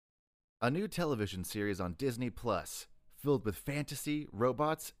a new television series on Disney Plus, filled with fantasy,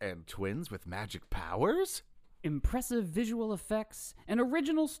 robots, and twins with magic powers? Impressive visual effects and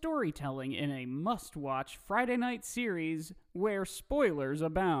original storytelling in a must-watch Friday night series where spoilers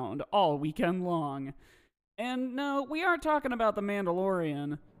abound all weekend long. And no, we aren't talking about The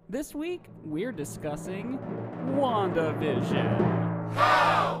Mandalorian. This week, we're discussing WandaVision.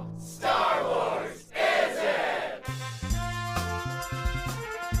 How Star Wars is it?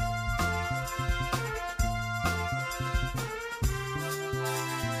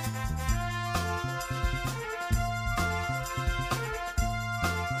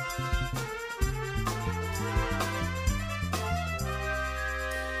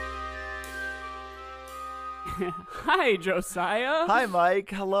 Hi, Josiah. Hi, Mike.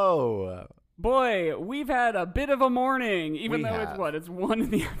 Hello. Boy, we've had a bit of a morning, even We though have. it's 1 in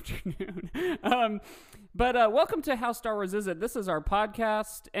the afternoon. But welcome to How Star Wars Is It? This is our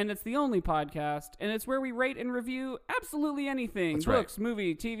podcast, and it's the only podcast, and it's where we rate and review absolutely anything. That's right. Books,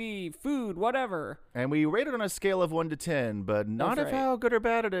 movie, TV, food, whatever. And we rate it on a scale of 1 to 10, but not That's of right. how good or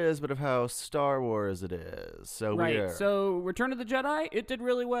bad it is, but of how Star Wars it is. So Right, we're so Return of the Jedi, it did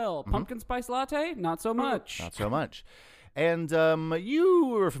really well. Pumpkin Spice Latte, not so much. not so much. And you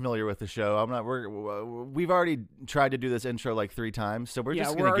were familiar with the show. We've already tried to do this intro like 3 times, so we're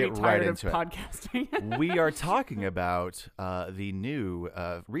just going to get right into it. Podcasting. We are talking about the new,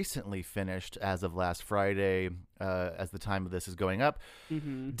 recently finished as of last Friday, as the time of this is going up,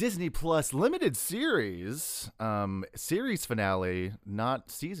 Disney Plus limited series, series finale, not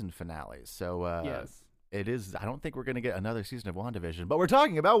season finale. So Yes. it is. I don't think we're going to get another season of WandaVision, but we're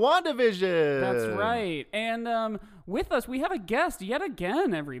talking about WandaVision. That's right. And with us, we have a guest yet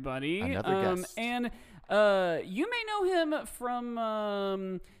again, everybody. Another guest. And you may know him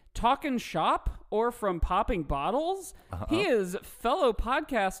from Talkin' Shop or from Popping Bottles. He is fellow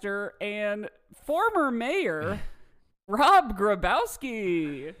podcaster and former mayor, Rob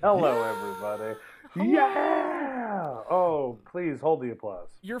Grabowski. Hello, everybody. Yeah! Oh, please hold the applause.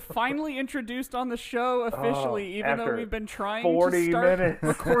 You're finally introduced on the show officially, even though after we've been trying 40 to start minutes.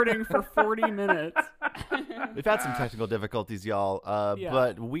 recording for 40 minutes. We've had some technical difficulties, y'all, Yeah.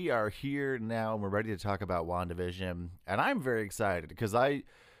 but we are here now, and we're ready to talk about WandaVision, and I'm very excited because we're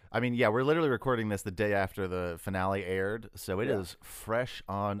literally recording this the day after the finale aired, so it is fresh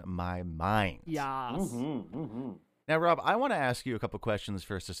on my mind. Yes. Now, Rob, I want to ask you a couple questions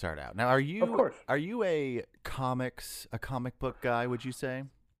first to start out. Now, Of course. are you a comic book guy, would you say?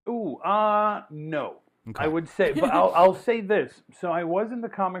 Ooh, no. Okay. I would say, but I'll say this. So I was into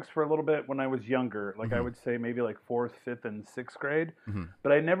comics for a little bit when I was younger. Like I would say maybe like 4th, 5th, and 6th grade.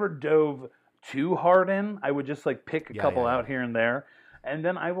 But I never dove too hard in. I would just like pick a couple out here and there. And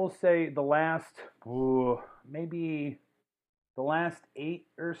then I will say the last, maybe the last 8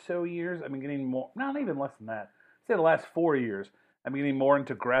 or so years, I've been getting more, not even less than that. Say the last 4 years, I'm getting more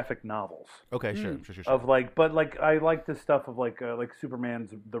into graphic novels. Okay, sure. Of but I like this stuff of like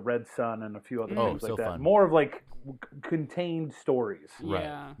Superman's The Red Sun and a few other things so like that. fun. More of like contained stories. Right.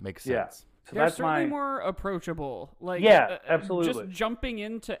 Yeah. Makes Yeah. sense. So They're that's certainly my more approachable. Like, Yeah, absolutely. Just jumping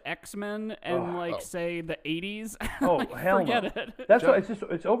into X-Men and say the 80s. oh like, hell forget no. it. That's why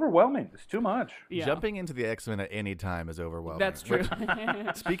it's overwhelming. It's too much. Yeah. Jumping into the X-Men at any time is overwhelming. That's true.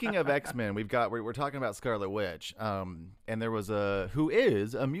 Speaking of X-Men, we're talking about Scarlet Witch, and there was who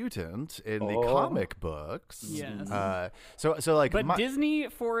is a mutant in the comic books. Yes. So like, But Disney,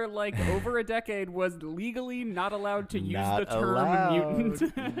 for like over a decade, was legally not allowed to use Not the term allowed.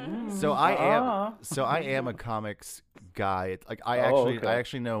 mutant. So I am a comics guy. Like I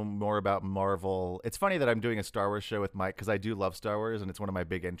actually know more about Marvel. It's funny that I'm doing a Star Wars show with Mike because I do love Star Wars and it's one of my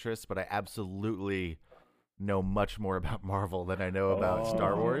big interests. But I absolutely know much more about Marvel than I know about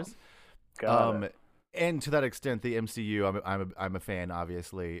Star Wars. Got it. And to that extent, the MCU, I'm a fan.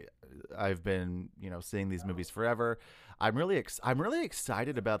 Obviously, I've been seeing these movies forever. I'm really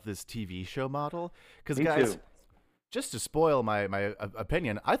excited about this TV show model because Me guys. too. Just to spoil my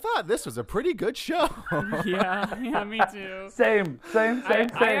opinion, I thought this was a pretty good show. yeah, me too. Same.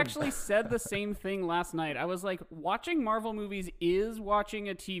 I actually said the same thing last night. I was like, watching Marvel movies is watching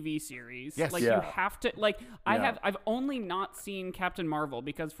a TV series. Yes. Like Yeah. you have to I've only not seen Captain Marvel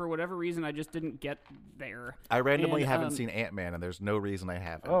because for whatever reason I just didn't get there. I randomly And, haven't seen Ant-Man, and there's no reason I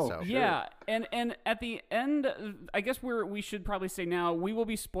haven't. Oh, so. sure. Yeah, and at the end, I guess we should probably say now we will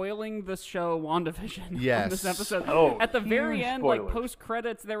be spoiling the show WandaVision Yes. on this episode. Oh, at the very huge end, like spoilers. post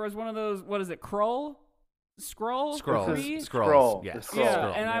credits, there was one of those. What is it? Scroll. Scrolls. Three? Scrolls. Yes. Scroll. Yeah,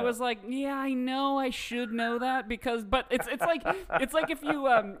 Scroll. and I was like, yeah, I know I should know that but it's like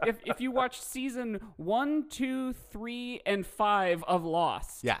if you watch season 1, 2, 3, and 5 of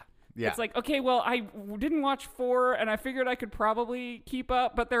Lost. Yeah. Yeah. It's like, okay, well, I didn't watch 4, and I figured I could probably keep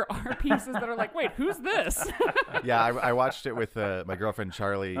up, but there are pieces that are like, wait, who's this? Yeah, I watched it with my girlfriend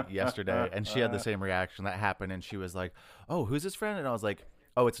Charlie yesterday, and she had the same reaction. That happened, and she was like, "Oh, who's this friend?" And I was like,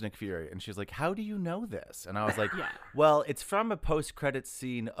 "Oh, it's Nick Fury." And she's like, "How do you know this?" And I was like, "Well, it's from a post-credits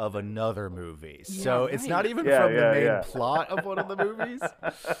scene of another movie, so it's not even from the main plot of one of the movies."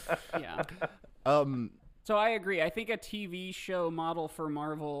 Yeah. So I agree. I think a TV show model for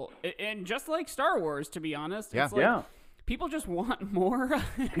Marvel, and just like Star Wars, to be honest, it's like people just want more.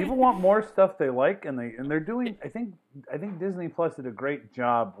 People want more stuff they like, and they're doing. I think Disney Plus did a great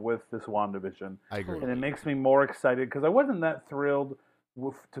job with this WandaVision. I agree, and it makes me more excited because I wasn't that thrilled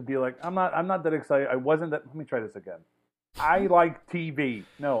to be like, I'm not that excited. I wasn't that. Let me try this again. I like TV.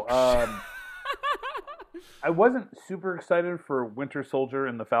 No, I wasn't super excited for Winter Soldier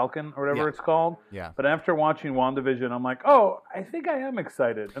and the Falcon or whatever it's called. Yeah. But after watching WandaVision, I'm like, oh, I think I am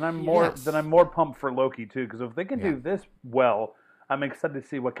excited, and I'm more pumped for Loki too, because if they can do this well, I'm excited to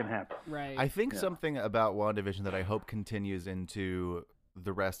see what can happen. Right. I think something about WandaVision that I hope continues into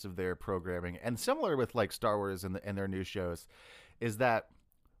the rest of their programming, and similar with like Star Wars and their new shows, is that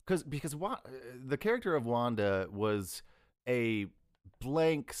because the character of Wanda was a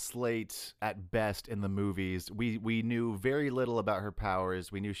blank slate at best in the movies. We knew very little about her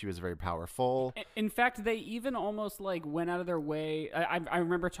powers. We knew she was very powerful. In fact, they even almost like went out of their way. I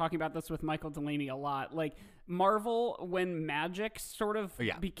remember talking about this with Michael Delaney a lot. Like Marvel, when magic sort of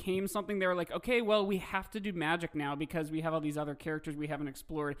became something, they were like, okay, well, we have to do magic now because we have all these other characters we haven't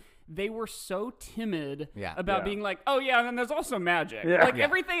explored. They were so timid about being like, oh yeah, and then there's also magic. Like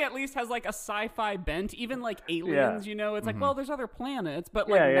everything at least has like a sci-fi bent. Even like aliens, you know, it's like, well, there's other planets, but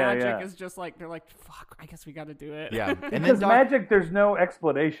like magic is just like, they're like, fuck, I guess we got to do it. Yeah, and because magic, there's no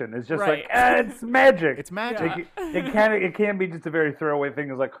explanation. It's just like, it's magic. It's magic. It can't be just a very throwaway thing.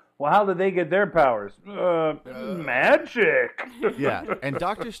 It's like, well, how did they get their powers? Magic. Yeah, and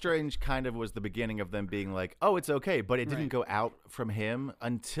Doctor Strange kind of was the beginning of them being like, oh, it's okay, but it didn't go out from him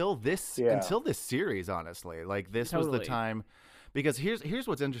until this series. Honestly, like this was the time, because here's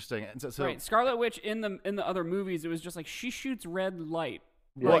what's interesting. So right, Scarlet Witch in the other movies, it was just like she shoots red light.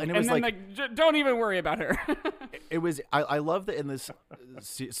 Well, and it was like don't even worry about her. It was. I love that in this.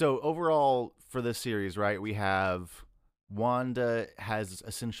 So overall for this series, right, we have Wanda has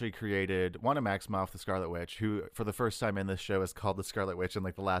essentially created Wanda Maximoff, the Scarlet Witch, who for the first time in this show is called the Scarlet Witch in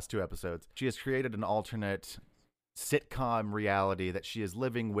like the last 2 episodes. She has created an alternate sitcom reality that she is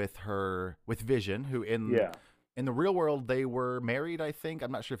living with Vision, who in the real world they were married. I think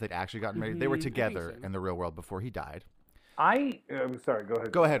I'm not sure if they'd actually gotten married. They were together in the real world before he died. Sorry, go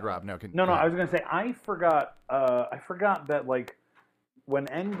ahead. Go ahead, Rob. No, I was gonna say I forgot that like when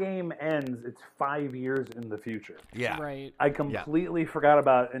Endgame ends, it's 5 years in the future. Yeah, right. I completely forgot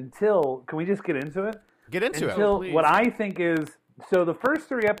about it until. Can we just get into it? Get into it. Until what I think is the first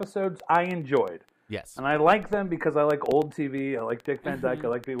 3 episodes I enjoyed. Yes. And I like them because I like old TV. I like Dick Van Dyke. I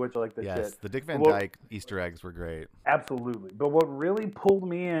like Bewitched. I like this shit. Yes, the Dick Van Dyke Easter eggs were great. Absolutely. But what really pulled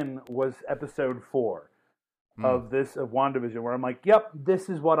me in was episode 4 of WandaVision, where I'm like, yep, this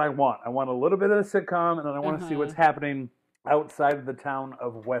is what I want. I want a little bit of a sitcom, and then I want to see what's happening outside of the town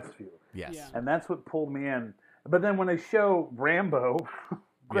of Westview. Yes. Yeah. And that's what pulled me in. But then when they show Rambo,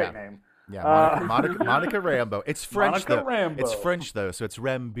 great name. Yeah, Monica Rambeau. It's French Monica though. Rambeau. It's French though, so it's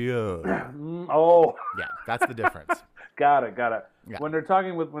Rambeau. Oh, yeah, that's the difference. Got it. Yeah. When they're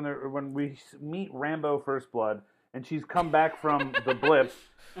talking when we meet Rambo First Blood, and she's come back from the blip,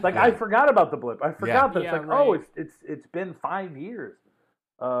 like I forgot about the blip. I forgot that it's been 5 years.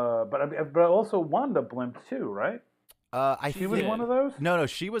 But also Wanda blimped too, right? She was one of those. No,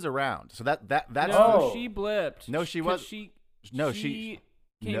 she was around. So that's she blipped. No, she was. She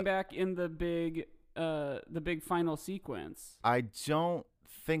came back in the big final sequence. I don't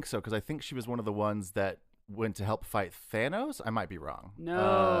think so, because I think she was one of the ones that went to help fight Thanos. I might be wrong.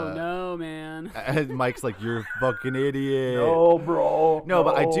 No, man. Mike's like, you're a fucking idiot. No, bro. No,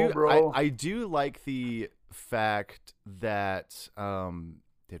 but I do. Bro. I do like the fact that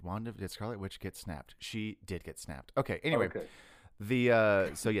did Scarlet Witch get snapped? She did get snapped. Okay. Anyway,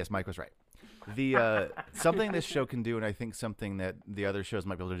 so yes, Mike was right. Something this show can do, and I think something that the other shows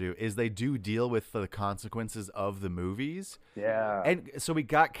might be able to do, is they do deal with the consequences of the movies. Yeah. And so we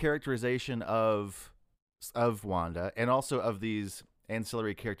got characterization of Wanda, and also of these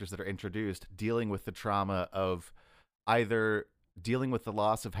ancillary characters that are introduced, dealing with the trauma of either dealing with the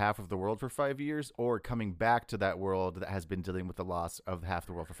loss of half of the world for 5 years, or coming back to that world that has been dealing with the loss of half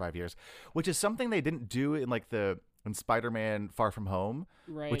the world for 5 years, which is something they didn't do in like the and Spider-Man: Far From Home,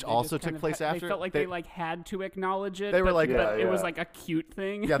 Right, which they also just kind took of place after. They felt like they like had to acknowledge it. They were like, but it was like a cute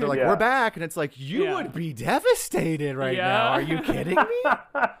thing. Yeah, they're like, we're back, and it's like, you would be devastated right now. Are you kidding me?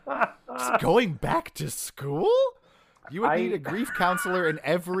 Just going back to school? You would need a grief counselor in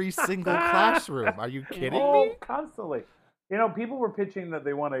every single classroom. Are you kidding me? Constantly. People were pitching that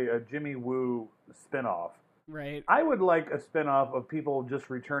they want a Jimmy Woo spinoff. Right. I would like a spinoff of people just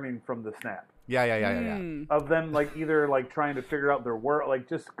returning from the snap. Yeah. Of them either trying to figure out their work,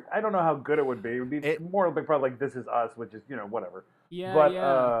 I don't know how good it would be. It would be more like probably like This Is Us, which is whatever. Yeah. But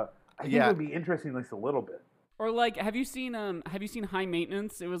I think it would be interesting at least a little bit. Or have you seen High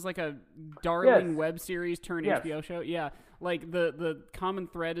Maintenance? It was like a darling web series turned HBO show. Yeah. Like the common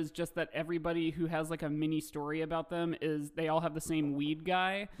thread is just that everybody who has like a mini story about them is they all have the same weed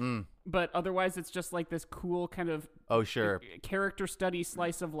guy. But otherwise it's just like this cool kind of character study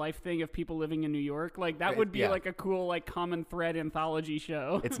slice of life thing of people living in New York. Like that would be like a cool like common thread anthology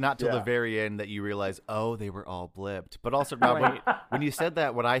show. It's not till the very end that you realize, oh, they were all blipped. But also when you said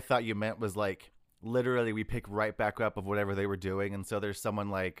that, what I thought you meant was like literally we pick right back up of whatever they were doing, and so there's someone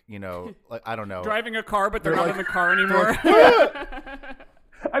like I don't know, driving a car, but they're not in the car anymore.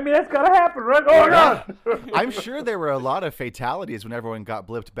 I mean, that's gotta happen, right? Oh God! I'm sure there were a lot of fatalities when everyone got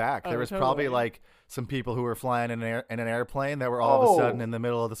blipped back. There was probably like some people who were flying in an airplane that were all of a sudden in the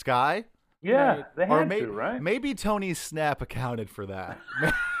middle of the sky. Yeah, they had to, right? Maybe Tony's snap accounted for that.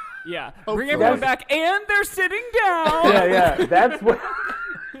 Yeah, bring everyone back, and they're sitting down. Yeah, that's what.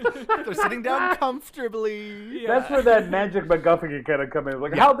 They're sitting down comfortably. That's where that magic MacGuffin can kind of come in.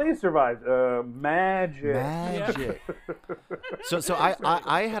 Like, how they survived? Magic. So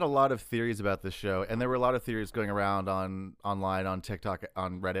I had a lot of theories about this show, and there were a lot of theories going around online, on TikTok,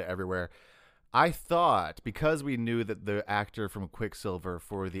 on Reddit, everywhere. I thought, because we knew that the actor from Quicksilver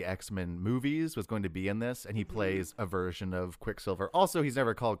for the X-Men movies was going to be in this, and he plays a version of Quicksilver. Also, he's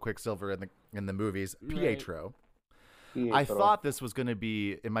never called Quicksilver in the movies. Pietro. I thought this was going to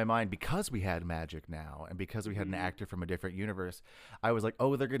be, in my mind, because we had magic now and because we had an actor from a different universe, I was like,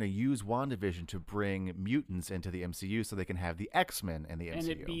 oh, they're going to use WandaVision to bring mutants into the MCU so they can have the X-Men in the MCU. And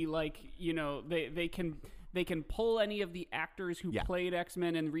it'd be like, they can pull any of the actors who played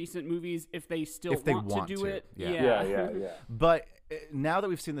X-Men in recent movies if they still want to do it. Yeah. But now that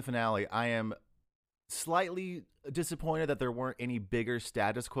we've seen the finale, I am slightly disappointed that there weren't any bigger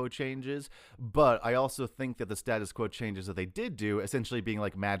status quo changes, but I also think that the status quo changes that they did do, essentially being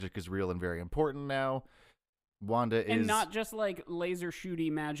like magic is real and very important now. Wanda is, and not just like laser shooty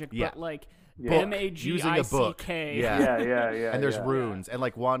magic, but like magic, using a book. Yeah. And there's runes, and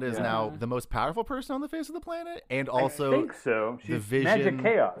like Wanda is now the most powerful person on the face of the planet, and also I think so. She's the Vision, magic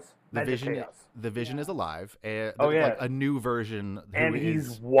chaos. The Vision is alive. Like a new version, and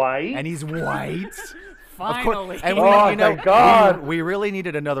he's white. Finally. And thank God. We really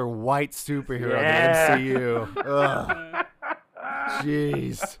needed another white superhero in the MCU. Ugh.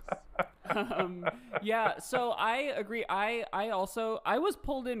 Jeez. So I agree. I was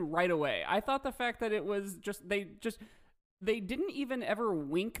pulled in right away. I thought the fact that it was they didn't even ever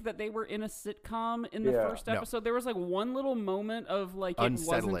wink that they were in a sitcom in the first episode. No. There was like one little moment of like it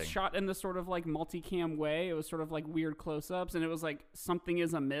wasn't shot in the sort of like multicam way. It was sort of like weird close-ups, and it was like something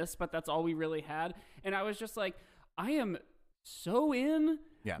is amiss, but that's all we really had. And I was just like, I am so in.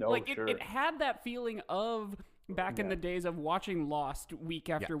 Yeah. It had that feeling of back in the days of watching Lost week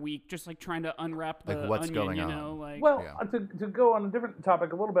after week, just like trying to unwrap the what's onion, going on. To go on a different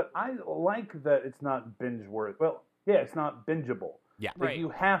topic a little bit, I like that it's not binge worthy. Well, yeah, it's not bingeable. Yeah. Like you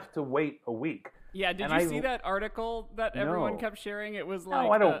have to wait a week. Yeah, did you see that article that everyone kept sharing? It was like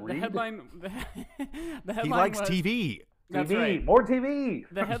I don't read. The headline he likes was, TV. That's right. More TV.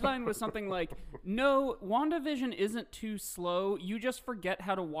 The headline was something like, "No, WandaVision isn't too slow. You just forget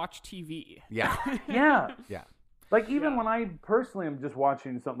how to watch TV." Yeah. Yeah. Like, Yeah. even when I personally am just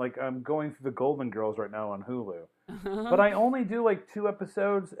watching something, like I'm going through the Golden Girls right now on Hulu. But I only do like 2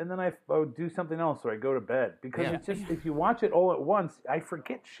 episodes, and then I do something else, or I go to bed. Because it's just, if you watch it all at once, I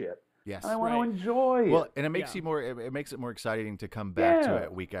forget shit. Yes. And I want to enjoy it. Well, and it makes you more. It makes it more exciting to come back to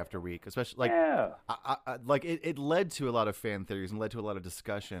it week after week, especially like it led to a lot of fan theories and led to a lot of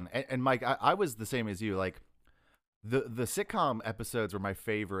discussion. And Mike, I was the same as you. Like the sitcom episodes were my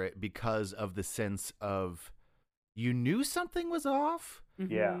favorite because of the sense of you knew something was off.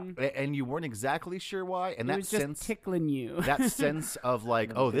 Yeah. And you weren't exactly sure why. And it that was sense just tickling you. That sense of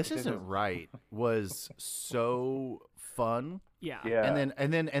like, oh, this isn't right was so fun. Yeah. Yeah.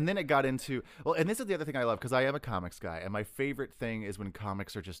 And then it got into, well, and this is the other thing I love, because I am a comics guy, and my favorite thing is when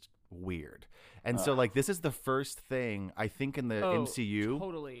comics are just weird. And so like this is the first thing I think in the MCU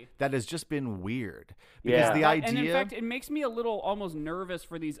totally that has just been weird, because the idea, and in fact it makes me a little almost nervous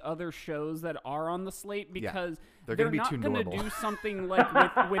for these other shows that are on the slate, because they're gonna be not too gonna normal. do something like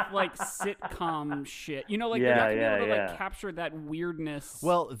with like sitcom shit, you know, like they're not gonna be able to like capture that weirdness.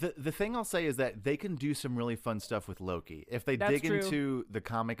 Well, the thing I'll say is that they can do some really fun stuff with Loki if they dig into the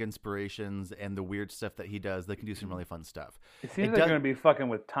comic inspirations and the weird stuff that he does. They can do some really fun stuff. It seems they're going to be fucking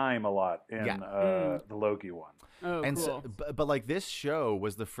with time a lot in the Loki one. Oh, and cool. So, but like this show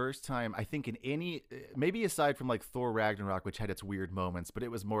was the first time I think in any, maybe aside from like Thor Ragnarok, which had its weird moments, but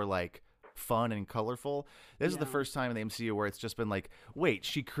it was more like fun and colorful. This is the first time in the MCU where it's just been like, wait,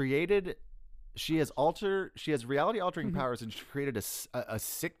 she has reality altering powers, and she created a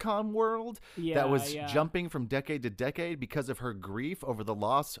sitcom world that was jumping from decade to decade because of her grief over the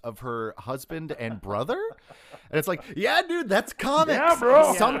loss of her husband and brother. And it's like, yeah, dude, that's comics. Yeah,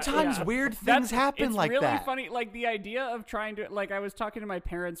 bro. Sometimes weird things happen like really that. It's really funny. Like the idea of trying to, like, I was talking to my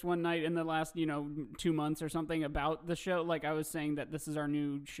parents one night in the last, 2 months or something about the show. Like I was saying that this is our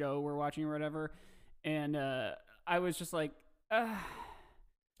new show we're watching or whatever. And I was just like,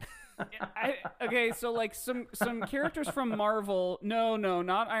 okay, so like some characters from Marvel. No,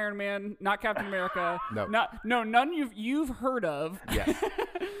 not Iron Man, not Captain America. None you've heard of. Yes.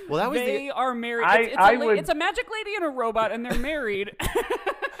 Well, that was they are married. It's a magic lady and a robot, and they're married.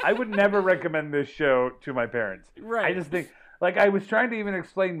 I would never recommend this show to my parents. Right. I just think, like, I was trying to even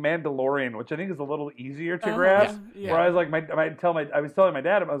explain Mandalorian, which I think is a little easier to grasp. Yeah. Where I was like, I was telling my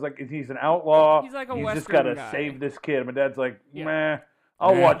dad, I was like, he's an outlaw. He's like a He's Western just got to guy. save this kid. And my dad's like, meh.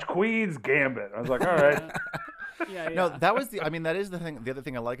 I'll watch Queen's Gambit. I was like, all right. Yeah. No, that was that is the thing. The other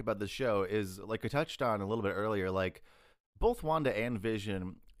thing I like about the show is, like I touched on a little bit earlier, like both Wanda and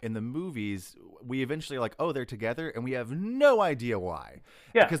Vision in the movies, we eventually are like, oh, they're together, and we have no idea why.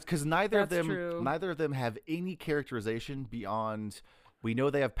 Yeah. Because neither of true. them have any characterization beyond, we know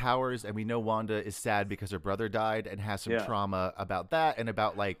they have powers, and we know Wanda is sad because her brother died and has some trauma about that, and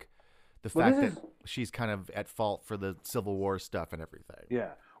about like the fact that she's kind of at fault for the Civil War stuff and everything.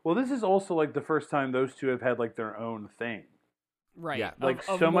 Yeah. Well, this is also like the first time those two have had like their own thing. Right. Yeah. Like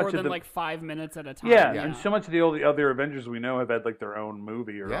so more much than of the, like 5 minutes at a time. Yeah, and so much of the other Avengers we know have had like their own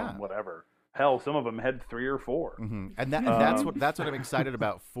movie or own whatever. Hell, some of them had 3 or 4. Mm-hmm. And that's what I'm excited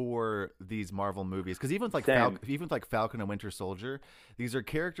about for these Marvel movies, because even with like Falcon and Winter Soldier, these are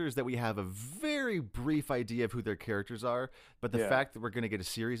characters that we have a very brief idea of who their characters are, but the fact that we're going to get a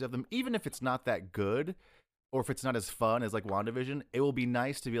series of them, even if it's not that good, or if it's not as fun as like WandaVision, it will be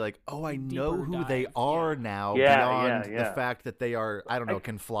nice to be like, oh, I know who they are now, beyond the fact that they are, I don't know,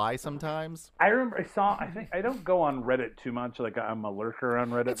 can fly sometimes. I remember I think I don't go on Reddit too much. Like, I'm a lurker on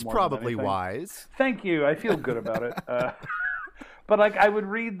Reddit. It's more probably than wise. Thank you. I feel good about it. But like, I would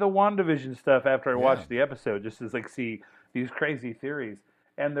read the WandaVision stuff after I watched the episode, just to like see these crazy theories.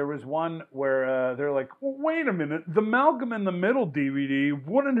 And there was one where they're like, well, wait a minute, the Malcolm in the Middle DVD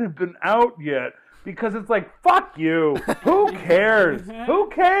wouldn't have been out yet. Because it's like, fuck you. Who cares? Who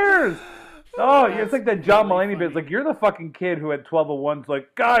cares? Oh, it's like that John Mulaney bit. It's like, you're the fucking kid who at 12:01's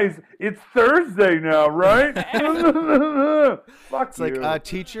like, guys, it's Thursday now, right? Fuck it's you. It's like,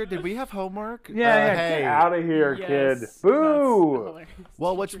 teacher, did we have homework? Hey, get out of here, kid. Boo.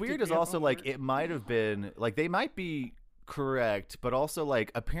 Well, what's weird is also, like, it might have been, like, they might be correct, but also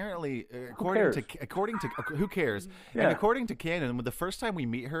like apparently according to who cares? Yeah. And according to canon, the first time we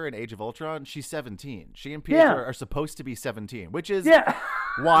meet her in Age of Ultron, she's 17. She and Pietro are supposed to be 17, which is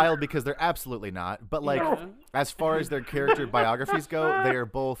wild because they're absolutely not. But like as far as their character biographies go, they are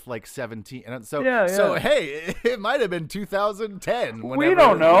both like 17. And so hey, it might have been 2010. We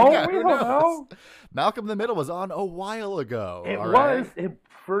don't know. We don't know. Malcolm in the Middle was on a while ago. It was. It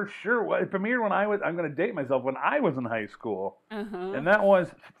for sure. It premiered when I'm going to date myself, when I was in high school. And that was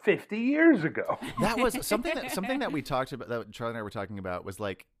 50 years ago. That was something that we talked about, that Charlie and I were talking about, was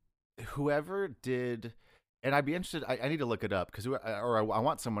like, whoever did, and I'd be interested, I need to look it up, I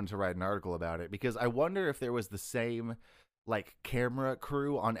want someone to write an article about it, because I wonder if there was the same like camera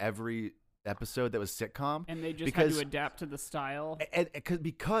crew on every episode that was sitcom, and they just had to adapt to the style,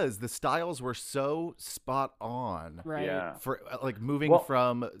 because the styles were so spot on, right? Yeah. For like moving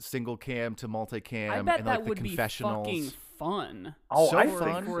from single cam to multicam, I bet and that like the would confessionals. Be fucking fun. Oh, so I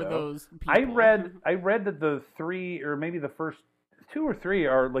fun think for so. those people. I read that the 3 or maybe the first 2 or 3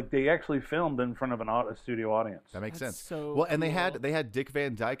 are like they actually filmed in front of a studio audience. That makes sense. So well, and cool. they had Dick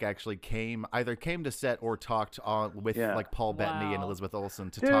Van Dyke actually either came to set or talked on with like Paul Bettany and Elizabeth Olsen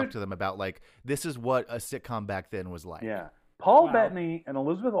to talk to them about like, this is what a sitcom back then was like. Yeah. Paul Wow. Bettany and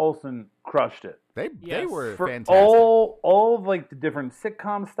Elizabeth Olsen crushed it. They Yes. were For fantastic. all of like the different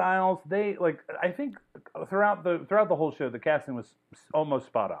sitcom styles, they like I think throughout the whole show the casting was almost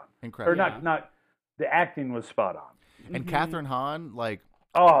spot on. Incredible. Or not the acting was spot on. And Catherine Hahn, like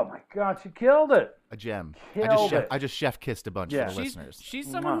Oh my god, she killed it. a gem. Killed it. I just chef kissed a bunch Yeah. of the listeners. She's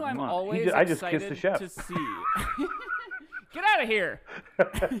someone who I'm Mwah, mwah. always I just kissed the excited chef. to see. Get out of here!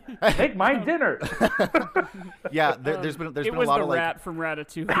 Make my dinner. Yeah, there's been It a was lot the of like rat from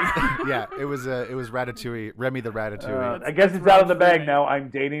Ratatouille. yeah, it was Ratatouille, Remy the Ratatouille. I guess it's out of the Ron bag Remy. now. I'm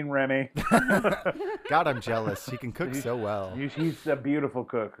dating Remy. God, I'm jealous. He can cook so well. He's a beautiful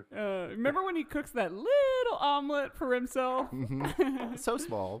cook. Remember when he cooks that little omelet for himself? So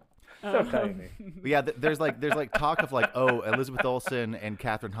small. So tiny. But yeah, there's like talk of like, oh, Elizabeth Olsen and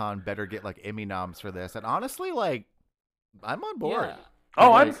Catherine Hahn better get like Emmy noms for this. And honestly, like, I'm on board. Yeah.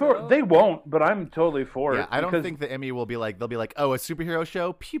 Oh, I'm Like, for. They won't, but I'm totally for yeah, it. I don't because- think the Emmy will be like, they'll be like, oh, a superhero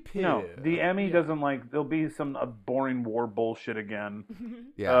show? Pew pew. No, the Emmy doesn't like. There'll be some boring war bullshit again.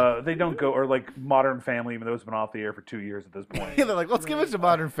 Yeah. They don't go or like Modern Family, even though it's been off the air for 2 years at this point. Yeah, they're like, let's give it to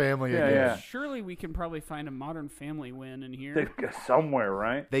Modern Family Yeah, again. yeah. Surely we can probably find a Modern Family win in here. Somewhere,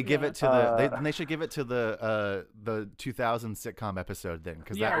 right? They give it to they should give it to the 2000 sitcom episode then,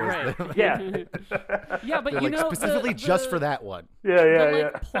 because Yeah, that was right. Yeah, But they're you like know, specifically just for that one. yeah, the yeah.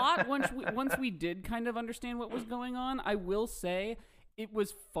 like plot once we did kind of understand what was going on, I will say it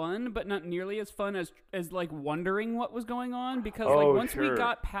was fun, but not nearly as fun as like wondering what was going on, because like once we sure.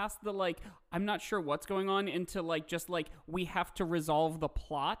 got past the like I'm not sure what's going on into like just like we have to resolve the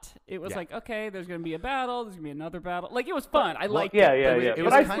plot, it was Yeah. like, okay, there's gonna be a battle, there's gonna be another battle, like it was fun. I liked yeah, it. yeah, But yeah. It But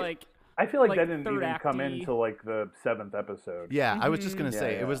was I just think- like I feel like like that didn't third even come act-y. into like the 7th episode. Yeah, I was just gonna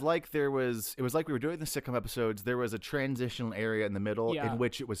say Yeah, it was like it was like we were doing the sitcom episodes. There was a transitional area in the middle Yeah. in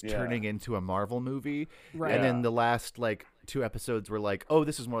which it was Yeah. turning into a Marvel movie, Right. and Yeah. then the last like 2 episodes were like, oh,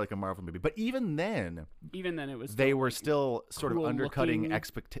 this is more like a Marvel movie. But even then, even then it was they still, were like, still sort of cruel undercutting looking.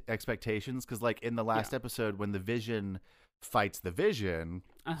 expectations, because like in the last episode when the Vision fights the Vision,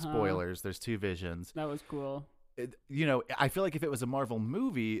 spoilers, there's 2 Visions. that was cool. You know, I feel like if it was a Marvel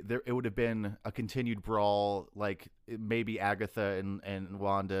movie, it would have been a continued brawl. Like maybe Agatha and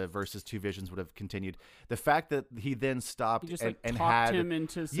Wanda versus 2 Visions would have continued. The fact that he then stopped He just and, like and talked had him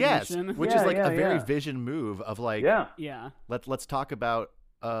into yes, submission. which Yeah, is like yeah, a very yeah. Vision move of like Yeah. let's talk about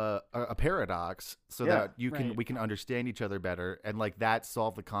a paradox so Yeah. that Right. we can understand each other better, and like that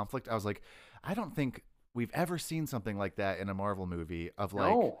solved the conflict. I was like, I don't think we've ever seen something like that in a Marvel movie of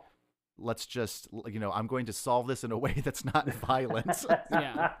like. No. Let's just, I'm going to solve this in a way that's not violent.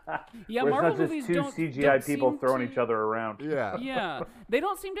 Yeah. Yeah, Where it's Marvel not just movies 2 don't CGI don't people seem throwing to- each other around. Yeah. Yeah, they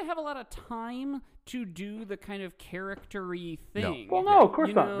don't seem to have a lot of time to do the kind of character-y thing. Well, no, of course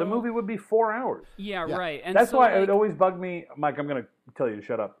You not. The know? movie would be 4 hours. Yeah, Yeah. right. And That's so, why like, it would always bug me. Mike, I'm going to tell you to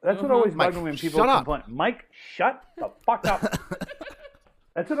shut up. That's what always Mike, bugged me when people shut up. complain. Mike, shut the fuck up.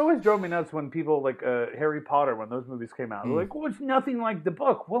 That's what always drove me nuts when people like Harry Potter, when those movies came out. They're like, well, it's nothing like the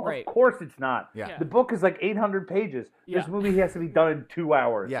book. Well, Right. of course it's not. Yeah. The book is like 800 pages. This Yeah. movie has to be done in 2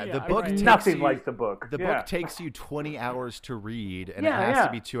 hours. Yeah, Yeah, the book right. takes Nothing you, like the book. The Yeah. book takes you 20 hours to read, and Yeah, it has yeah.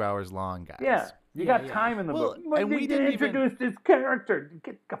 to be 2 hours long, guys. Yeah. You Yeah, got yeah. time in the Well, book. and we they didn't even- introduced this character.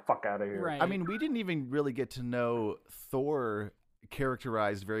 Get the fuck out of here. Right. I mean, we didn't even really get to know Thor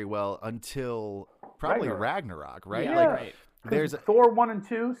characterized very well until probably Ragnarok, right? Yeah, Like, right. there's Thor 1 and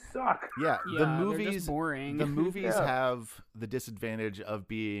 2 suck. yeah, Yeah, the they're movies just boring. The movies Yeah. have the disadvantage of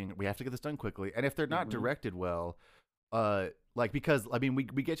being we have to get this done quickly, and if they're not directed well, like because I mean we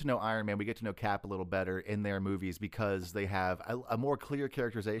get to know Iron Man, we get to know Cap a little better in their movies because they have a more clear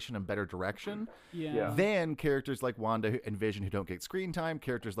characterization and better direction Yeah. than characters like Wanda and Vision who don't get screen time,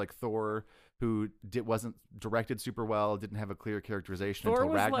 characters like Thor who wasn't directed super well, didn't have a clear characterization Thor until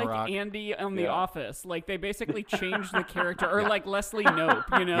was Ragnarok. like Andy on The Yeah. Office. Like they basically changed the character, or like Leslie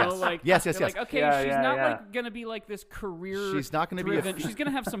Knope. You know, Yes. like Yes, they're yes. like okay, Yeah, she's yeah, not yeah. like gonna be like this career. She's not gonna be a driven. She's gonna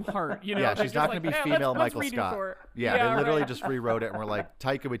have some heart. You know, Yeah, They're she's just not like, going to be "Yeah, female let's Michael redo Scott. Thor." Yeah, they literally right. just rewrote it and were like,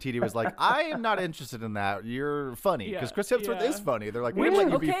 Taika Waititi was like, I am not interested in that. You're funny. Because Yeah, Chris Hemsworth yeah. is funny. They're like, Yeah. we'd let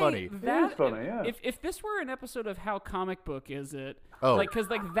you Okay, be funny. that is funny, yeah. If this were an episode of How Comic Book Is It? Oh. Like, because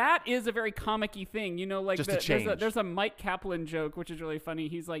like that is a very comic-y thing, you know. Like Just a there's change. there's a Mike Kaplan joke which is really funny.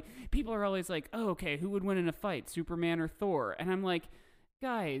 He's like, people are always like, oh, okay, who would win in a fight, Superman or Thor? And I'm like,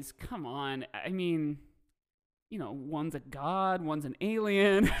 guys, come on. I mean, one's a god, one's an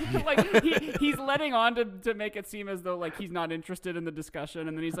alien. Like he's letting on to make it seem as though like he's not interested in the discussion,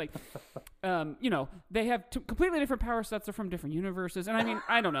 and then he's like, they have completely different power sets. They're from different universes, and I mean,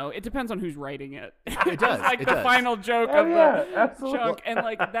 I don't know. It depends on who's writing it. It does. It's like it the does. final joke of absolutely. the chunk, and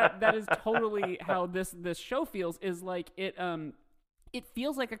like that is totally how this show feels. Is like it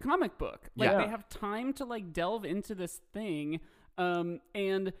feels like a comic book. Like they have time to like delve into this thing,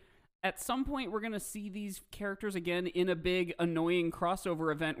 and at some point, we're going to see these characters again in a big, annoying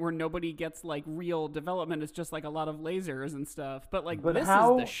crossover event where nobody gets, like, real development. It's just, like, a lot of lasers and stuff. But this is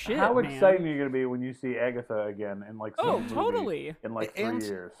the shit, How man. exciting are you going to be when you see Agatha again in, like, some movie totally. in, like, 3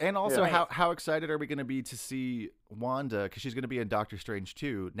 years? And also, how excited are we going to be to see Wanda, because she's going to be in Doctor Strange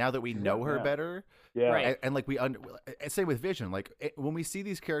 2, now that we know her better. Yeah. Right. And like, same with Vision. Like, when we see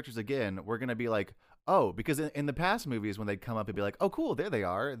these characters again, we're going to be like, oh, because in the past movies, when they'd come up, it'd be like, oh, cool, there they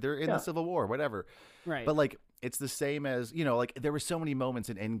are. They're in the Civil War, whatever. Right. But, like, it's the same as, like, there were so many moments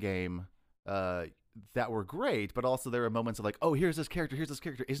in Endgame that were great, but also there were moments of like, oh, here's this character.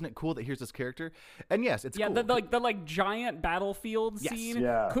 Isn't it cool that here's this character? And yes, it's cool. the giant battlefield scene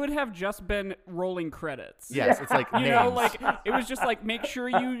could have just been rolling credits. Yes, it's like names. Like it was just like, make sure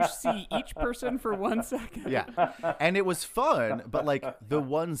you see each person for 1 second. Yeah, and it was fun, but like the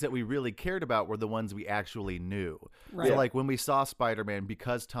ones that we really cared about were the ones we actually knew. Right. So like when we saw Spider-Man,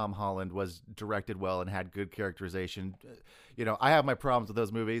 because Tom Holland was directed well and had good characterization, I have my problems with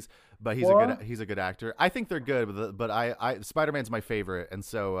those movies, but he's a good actor. I think they're good, but I Spider-Man's my favorite, and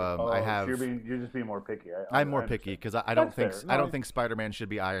so I have. So you're just being more picky. I'm more picky because I don't think Spider-Man should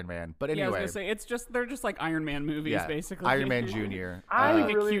be Iron Man. But anyway, I was gonna say they're just like Iron Man movies, basically. Iron Man Jr.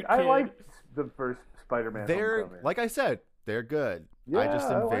 I like the first Spider-Man. They're like I said, they're good. Yeah, I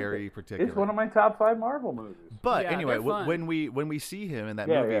just am very particular. It's one of my top 5 Marvel movies. But anyway, when we see him in that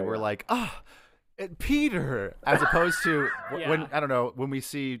movie, we're like, Peter, as opposed to when we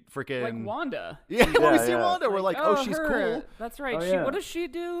see freaking like Wanda. When we see Wanda, we're like, oh, she's cool. That's right. Oh, What does she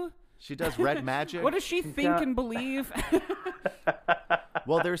do? She does red magic. What does she think and believe?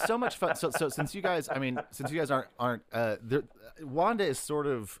 Well, there's so much fun. So since you guys aren't Wanda is sort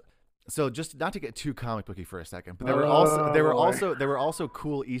of. So just not to get too comic booky for a second, but there were also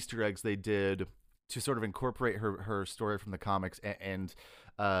cool Easter eggs they did to sort of incorporate her story from the comics and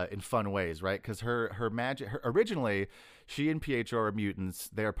in fun ways, right? Because her magic, originally, she and Pietro are mutants.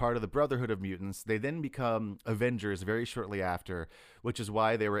 They are part of the Brotherhood of Mutants. They then become Avengers very shortly after, which is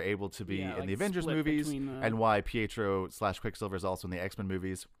why they were able to be in the Avengers movies, and why Pietro / Quicksilver is also in the X-Men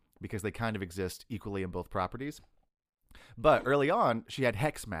movies, because they kind of exist equally in both properties. But early on, she had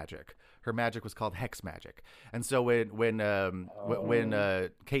hex magic. Her magic was called hex magic. And so when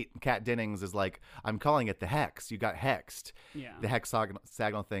Kat Dennings is like, I'm calling it the hex, you got hexed. Yeah. The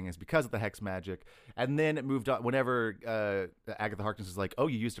hexagonal thing is because of the hex magic. And then it moved on. Whenever Agatha Harkness is like, oh,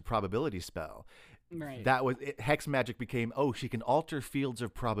 you used a probability spell. Right. That was hex magic became, oh, she can alter fields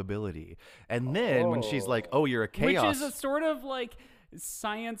of probability. And then when she's like, oh, you're a chaos. Which is a sort of like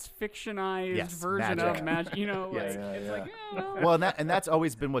science fictionized version of magic, well, and that's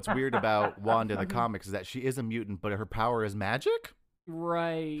always been what's weird about Wanda in the comics, is that she is a mutant, but her power is magic.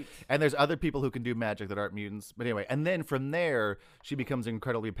 Right. And there's other people who can do magic that aren't mutants. But anyway, and then from there, she becomes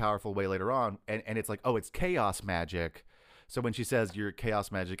incredibly powerful way later on, and it's like, oh, it's chaos magic. So when she says you're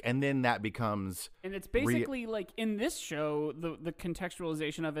chaos magic, and then that becomes... And it's basically like in this show, the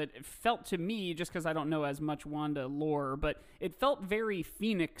contextualization of it felt to me, just because I don't know as much Wanda lore, but it felt very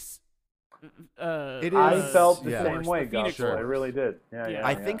Phoenix. I felt the same way, Phoenix. Sure. I really did.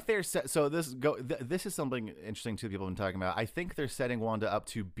 I think they're so this is something interesting too. People have been talking about. I think they're setting Wanda up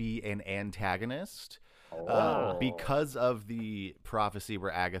to be an antagonist because of the prophecy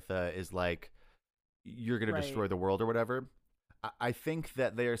where Agatha is like, you're going to destroy the world or whatever. I think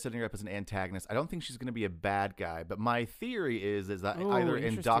that they are setting her up as an antagonist. I don't think she's going to be a bad guy, but my theory is that either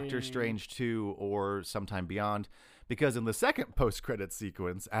in Doctor Strange 2 or sometime beyond, because in the second post-credit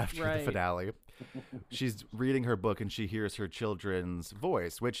sequence after the finale, she's reading her book and she hears her children's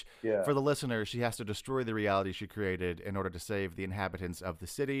voice, which for the listener, she has to destroy the reality she created in order to save the inhabitants of the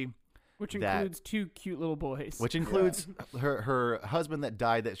city. Which includes 2 cute little boys. Which includes her husband that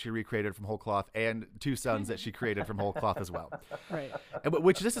died that she recreated from whole cloth, and 2 sons that she created from whole cloth as well. Right.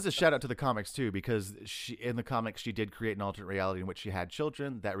 Which this is a shout out to the comics too, because in the comics she did create an alternate reality in which she had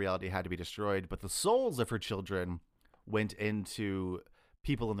children. That reality had to be destroyed, but the souls of her children went into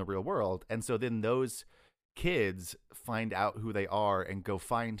people in the real world, and so then those kids find out who they are and go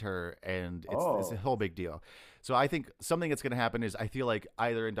find her, and it's a whole big deal. So I think something that's going to happen is, I feel like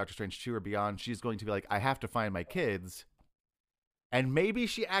either in Doctor Strange 2 or beyond, she's going to be like, I have to find my kids. And maybe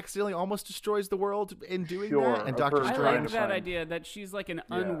she accidentally almost destroys the world in doing Sure, that. And of Doctor her I Strange. like that idea that she's like an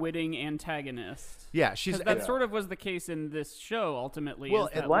unwitting antagonist. Yeah, she's 'Cause that sort of was the case in this show. Ultimately, Well,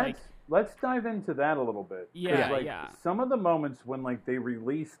 is that, let's dive into that a little bit. 'Cause, Yeah, like, yeah. Some of the moments when like they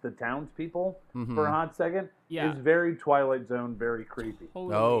release the townspeople for a hot second Yeah. is very Twilight Zone, very creepy.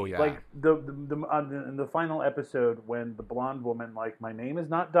 totally. Oh yeah. Like in the final episode when the blonde woman, like, my name is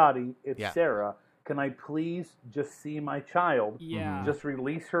not Dottie, it's Sarah. Can I please just see my child? Yeah. Just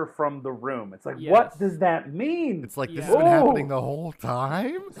release her from the room. It's like, Yes. what does that mean? It's like this Yeah. has been happening the whole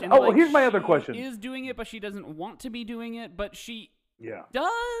time. And, Oh, here's my other she question. Is doing it, but she doesn't want to be doing it, but she Yeah.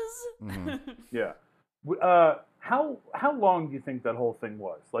 does. Yeah. How long do you think that whole thing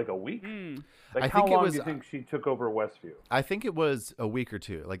was? Like a week? Like I how think it long was- do you think she took over Westview? I think it was a week or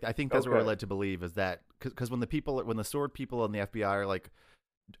two. Like I think that's what we're led to believe is that because when the sword people and the FBI are like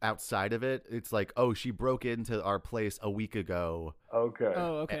outside of it, it's like, oh, she broke into our place a week ago. Okay.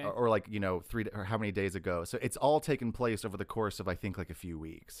 Oh, okay. Or like, 3 or how many days ago. So it's all taken place over the course of I think like a few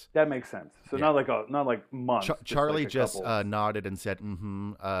weeks. That makes sense. So not like months. Charlie like a just couple. nodded and said,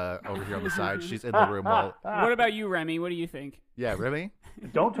 over here on the side. She's in the room while What about you, Remy? What do you think? yeah, Remy.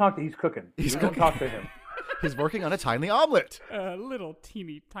 Don't talk to. He's cooking. Don't talk to him. He's working on a tiny omelet. A little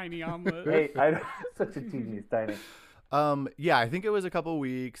teeny tiny omelet. Hey, such a teeny tiny. Yeah, I think it was a couple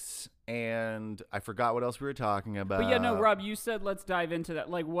weeks, and I forgot what else we were talking about. But yeah, no, Rob, you said let's dive into that.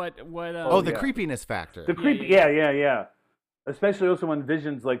 Like what? the creepiness factor. The creep. Yeah. Especially also when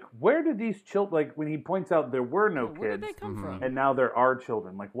Vision's like, where did these children? Like when he points out there were no where did kids, they come from? and now there are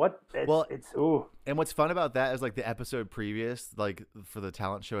children. Like what? It's ooh. And what's fun about that is like the episode previous, like for the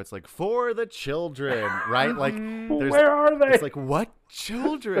talent show, it's like for the children, right? Like, Where are they? It's like what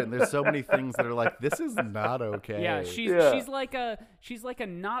children? There's so many things that are like this is not okay. Yeah, she's like a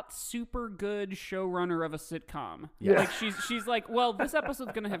not super good showrunner of a sitcom. Yeah. Like she's like, well, this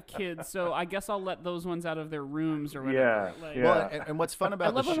episode's gonna have kids, so I guess I'll let those ones out of their rooms or whatever. Yeah. Like, Well, and what's fun about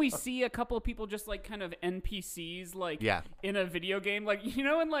I love the when we see a couple of people just like kind of NPCs like Yeah. in a video game, like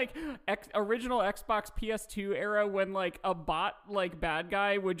in like original Xbox PS2 era when like a bot like bad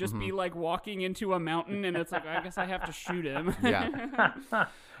guy would just be like walking into a mountain and it's like I guess I have to shoot him. Yeah.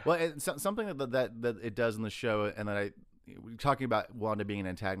 Well, it's something that it does in the show, and that talking about Wanda being an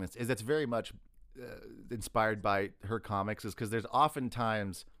antagonist is that's very much inspired by her comics, is because there's often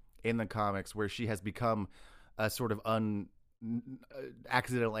times in the comics where she has become a sort of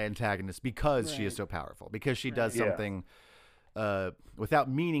accidental antagonist because she is so powerful, because she does something without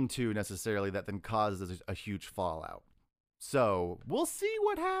meaning to necessarily that then causes a huge fallout. So we'll see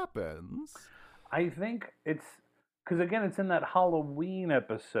what happens. I think it's because again, it's in that Halloween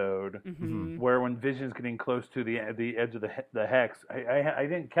episode where when Vision's getting close to the edge of the hex. I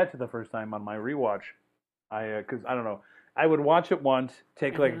didn't catch it the first time on my rewatch. Because I don't know, I would watch it once,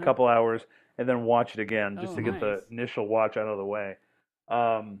 take like a couple hours, and then watch it again just to get the initial watch out of the way.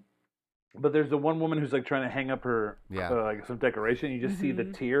 But there's the one woman who's like trying to hang up her like some decoration. You just see the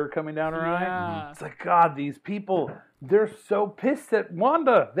tear coming down her eye. It's like, God, these people, they're so pissed at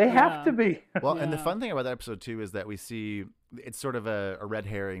Wanda. They have to be. Well, and the fun thing about that episode too is that we see it's sort of a red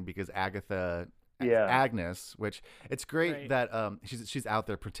herring because Agnes, which it's great that she's out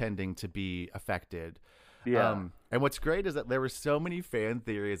there pretending to be affected. Yeah. And what's great is that there were so many fan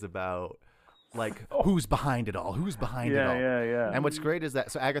theories about like who's behind it all, who's behind it all. Yeah. And what's great is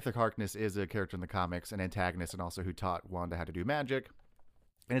that Agatha Harkness is a character in the comics, an antagonist, and also who taught Wanda how to do magic.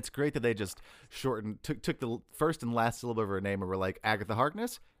 And it's great that they just took the first and last syllable of her name and were like Agatha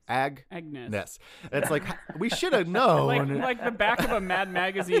Harkness. Agnes. It's like we should have known. like the back of a Mad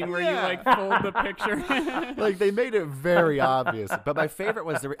magazine where you like fold the picture. Like they made it very obvious. But my favorite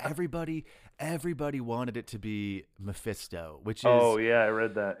was everybody wanted it to be Mephisto, which is I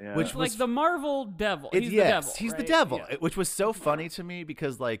read that. Yeah, which was like the Marvel devil. He's the devil. He's the devil, which was so funny to me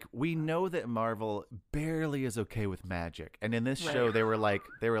because like we know that Marvel barely is okay with magic, and in this show they were like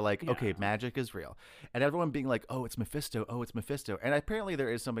okay, magic is real, and everyone being like, oh, it's Mephisto, and apparently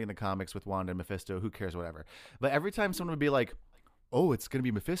there is something in the comics with Wanda and Mephisto. Who cares, whatever. But every time someone would be like, oh, it's gonna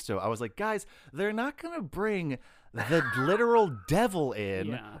be Mephisto, I was like, guys, they're not gonna bring the literal devil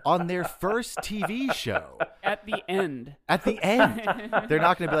in on their first TV show. At the end. They're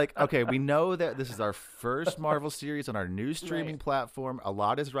not going to be like, okay, we know that this is our first Marvel series on our new streaming platform. A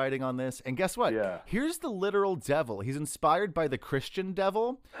lot is riding on this. And guess what? Yeah. Here's the literal devil. He's inspired by the Christian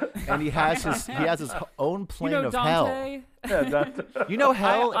devil, and he has his own plane of Dante? hell. You know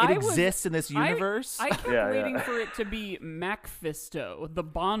hell? It exists in this universe. I kept waiting for it to be Macphisto, the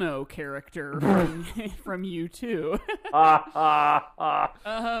Bono character from U2. too.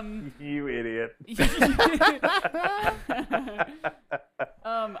 You idiot.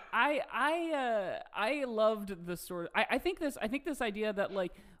 I loved the sort. I think this idea that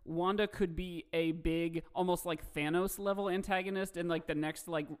like Wanda could be a big, almost like Thanos level antagonist in like the next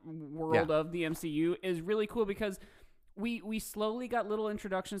like world of the MCU is really cool because we slowly got little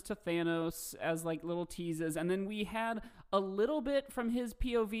introductions to Thanos as like little teases, and then we had a little bit from his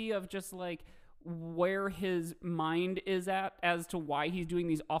POV of just like where his mind is at as to why he's doing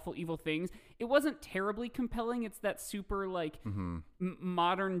these awful evil things. It wasn't terribly compelling. It's that super like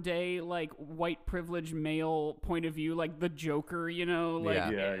modern day like white privileged male point of view, like the Joker, you know,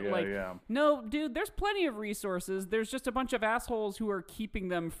 like no dude, there's plenty of resources, there's just a bunch of assholes who are keeping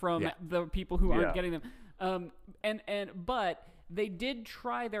them from the people who aren't getting them. But they did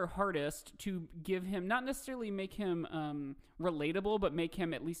try their hardest to give him, not necessarily make him relatable, but make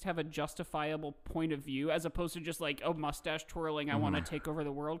him at least have a justifiable point of view, as opposed to just like, oh, mustache twirling, I want to take over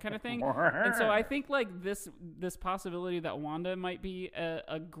the world kind of thing. And so I think like this possibility that Wanda might be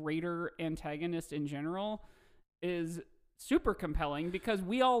a greater antagonist in general is super compelling because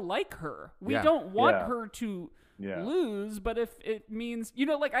we all like her. We don't want her to lose, but if it means, you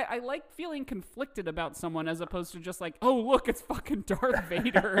know, like I like feeling conflicted about someone as opposed to just like, oh look, it's fucking Darth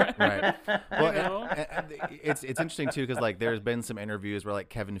Vader. Right. Well, and it's interesting too because like there's been some interviews where like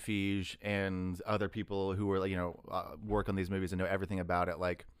Kevin Feige and other people who were work on these movies and know everything about it.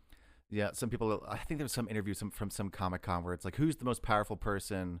 Like, some people. I think there was some interview from some Comic-Con where it's like, who's the most powerful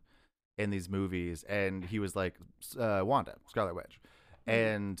person in these movies, and he was like, Wanda, Scarlet Witch,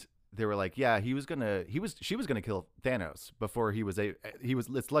 and they were like, she was gonna kill Thanos before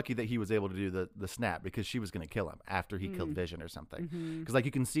it's lucky that he was able to do the snap because she was gonna kill him after he killed Vision or something. Because like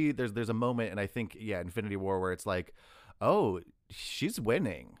you can see there's a moment, and I think Infinity War, where it's like, oh, she's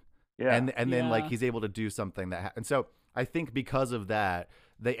winning, and then like he's able to do something and so I think because of that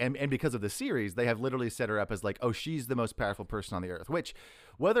and because of the series, they have literally set her up as like, oh, she's the most powerful person on the earth. Which,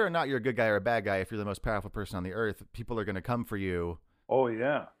 whether or not you're a good guy or a bad guy, if you're the most powerful person on the earth, people are gonna come for you. Oh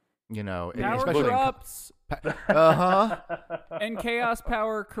yeah. You know, power especially corrupts. And chaos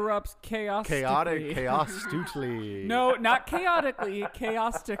power corrupts chaotically. Chaotically. No, not chaotically.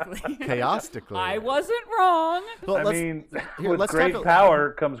 Chaostically. Chaostically. I wasn't wrong. Well, with great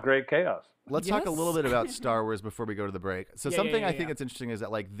power comes great chaos. Let's talk a little bit about Star Wars before we go to the break. So something I think it's interesting is that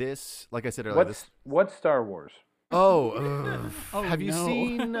like this, like I said earlier, what's Star Wars? Have you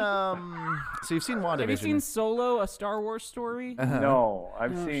seen? So you've seen WandaVision. Have you seen Solo, a Star Wars story? No,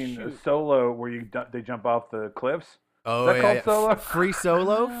 I've seen Solo where they jump off the cliffs. Oh, is that called Solo? Free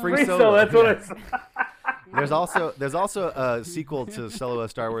Solo. Free Solo. That's what it's. There's also a sequel to Solo, a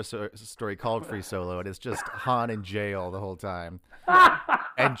Star Wars story called Free Solo, and it's just Han in jail the whole time.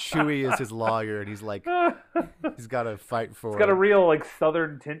 And Chewie is his lawyer, and he's like, he's got to fight for. It's got a real like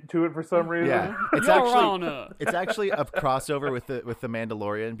Southern tint to it for some reason. Yeah, it's actually a crossover with the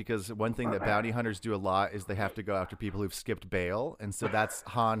Mandalorian, because one thing that bounty hunters do a lot is they have to go after people who've skipped bail, and so that's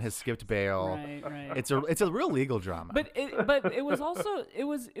Han has skipped bail. Right. It's a real legal drama. But it was also it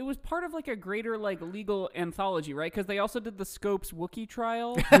was part of like a greater like legal anthology, right? Because they also did the Scopes Wookiee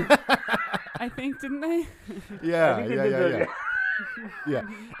trial. I think, didn't they? Yeah. Yeah,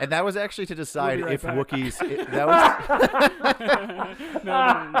 and that was actually to decide if back. Wookiees.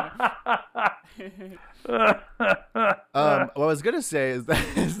 What I was gonna say is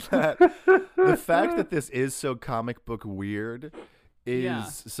that the fact that this is so comic book weird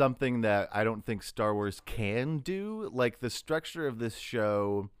is something that I don't think Star Wars can do. Like the structure of this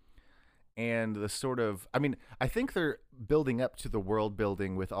show and the sort of, I mean, I think they're building up to the world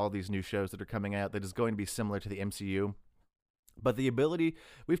building with all these new shows that are coming out that is going to be similar to the MCU. But the ability,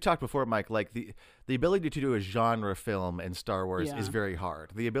 we've talked before, Mike, like the ability to do a genre film in Star Wars is very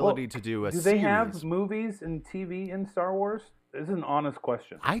hard. The ability to do a series. Do they have movies and TV in Star Wars? This is an honest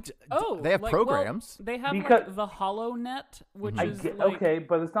question. They have programs. Well, they have like the HoloNet, which is okay,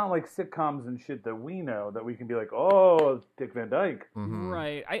 but it's not like sitcoms and shit that we know that we can be like, oh, Dick Van Dyke. Mm-hmm.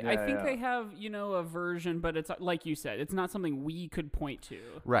 Right. I think they have, a version, but it's like you said, it's not something we could point to.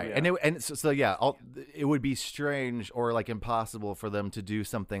 Right. Yeah. It would be strange or like impossible for them to do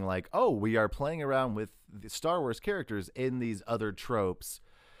something like, oh, we are playing around with the Star Wars characters in these other tropes.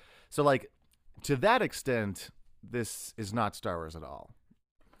 So like to that extent, this is not Star Wars at all.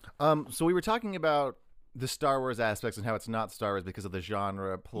 So we were talking about the Star Wars aspects and how it's not Star Wars because of the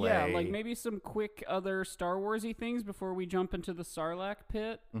genre play. Yeah, like maybe some quick other Star Wars-y things before we jump into the Sarlacc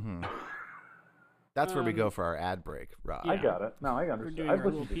pit. Mm-hmm. That's where we go for our ad break, Rob. Yeah. I got it. No, I understand. We're doing our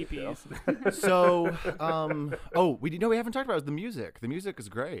little pee-pees. So, we haven't talked about the music. The music is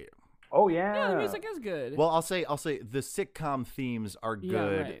great. Oh yeah. Yeah, the music is good. Well, I'll say the sitcom themes are good.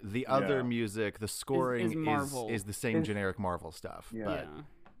 Yeah, right. The other music, the scoring is Marvel. is the same generic Marvel stuff. Yeah. But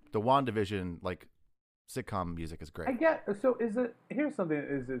the WandaVision sitcom music is great. I get. So is it? Here's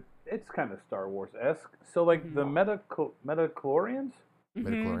something. It's kind of Star Wars-esque. So like the Metachlorians,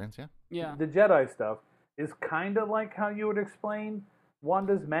 Midichlorians, yeah. the Jedi stuff is kind of like how you would explain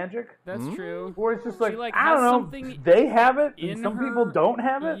Wanda's magic. That's true. Or it's just like, She, I don't know, something they have it, in and some her- people don't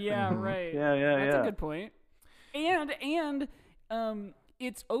have it. Yeah, right. That's a good point. And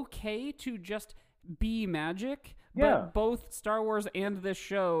it's okay to just be magic. But both Star Wars and this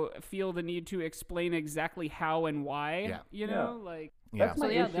show feel the need to explain exactly how and why. Yeah. You know, like That's my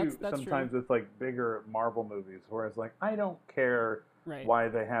issue that's sometimes true. with like bigger Marvel movies, where it's like I don't care Right. why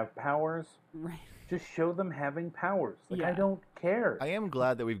they have powers. Right. Just show them having powers. Like I Yeah. don't care. I am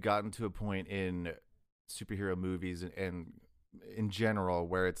glad that we've gotten to a point in superhero movies and in general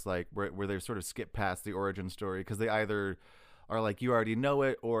where it's like where they've sort of skipped past the origin story because they either are like you already know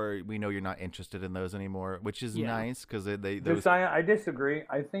it or we know you're not interested in those anymore, which is nice because I disagree.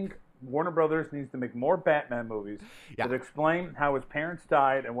 I think Warner Brothers needs to make more Batman movies that explain how his parents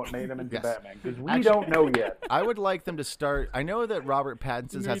died and what made him into Batman because we don't know yet. I would like them to start. I know that Robert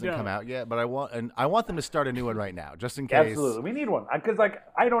Pattinson's hasn't come out yet, but I want them to start a new one right now, just in case. Absolutely, we need one because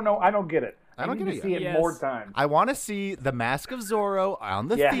I don't know, I don't get it. I don't need get to it see yet. it more times. I want to see the Mask of Zorro on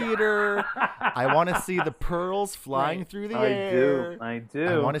the theater. I want to see the pearls flying through the air. I do.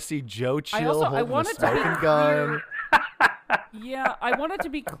 I want to see Joe Chill I holding want a it to be smoking gun. Yeah, I want it to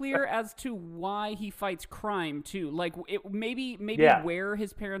be clear as to why he fights crime too. Like maybe where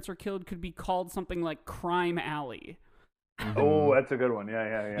his parents are killed could be called something like Crime Alley. Oh, that's a good one.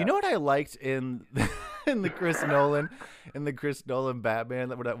 Yeah. You know what I liked in the Chris Nolan Batman?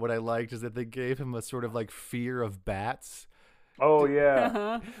 What I liked is that they gave him a sort of like fear of bats. Oh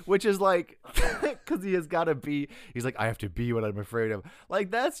yeah. Which is like, because he has got to be. He's like, I have to be what I'm afraid of.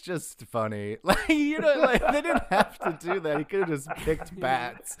 Like that's just funny. Like they didn't have to do that. He could have just picked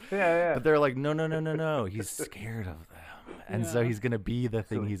bats. Yeah. But they're like, no. He's scared of them, and so he's gonna be the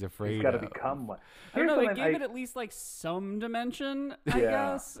thing he's afraid He's got to of. become one. I don't know. It gave it at least like some dimension, I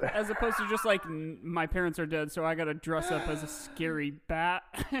guess, as opposed to just like my parents are dead, so I got to dress up as a scary bat.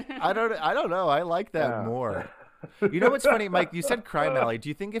 I don't know. I like that more. You know what's funny, Mike? You said Crime Alley. Do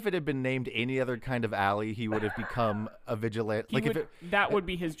you think if it had been named any other kind of alley, he would have become a vigilante? That would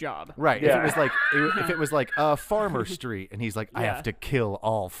be his job, right? Yeah. If it was like Farmer Street, and he's like, I have to kill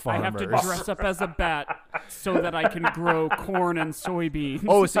all farmers. I have to dress up as a bat so that I can grow corn and soybeans.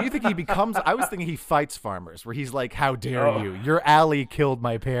 Oh, so you think he becomes? I was thinking he fights farmers, where he's like, "How dare you? Your alley killed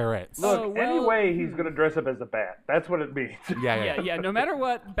my parents." Look, anyway, he's going to dress up as a bat. That's what it means. Yeah. No matter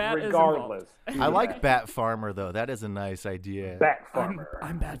what, bat Regardless. is involved. I like Bat Farmer though. That is a nice idea. Bat farmer.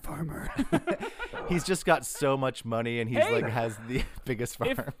 I'm Bat Farmer. He's just got so much money, and he's like has the biggest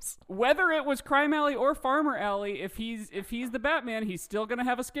farms. Whether it was Crime Alley or Farmer Alley, if he's the Batman, he's still gonna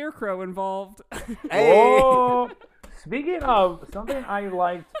have a scarecrow involved. Oh, speaking of something I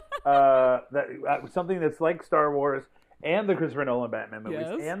liked, something that's like Star Wars and the Christopher Nolan Batman movies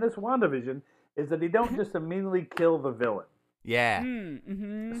and this WandaVision is that they don't just immediately kill the villain. Yeah.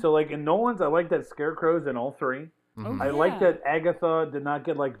 So like in Nolan's, I like that Scarecrow's in all three. I like that Agatha did not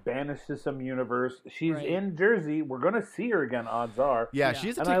get like banished to some universe. She's in Jersey. We're gonna see her again. Odds are. Yeah,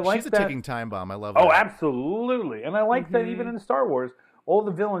 she's a ticking time bomb. I love that. Oh, absolutely. And I like that even in Star Wars, all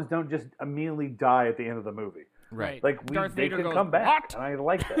the villains don't just immediately die at the end of the movie. Right. Like Darth they Vader can goes, come back, "What?" and I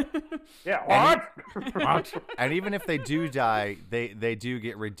like that. Yeah, what? And even if they do die, they do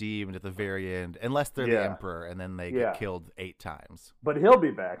get redeemed at the very end, unless they're the Emperor, and then they get killed 8 times. But he'll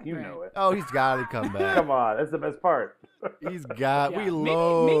be back. You know it. Oh, he's got to come back. Come on, that's the best part. He's got. We Maybe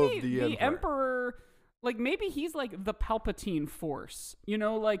love the Emperor. Like maybe he's like the Palpatine Force, you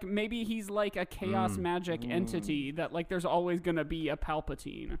know, like maybe he's like a chaos magic entity that like there's always gonna be a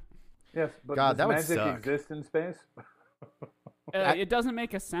Palpatine. Yes, but God, does that would magic suck. exist in space? It doesn't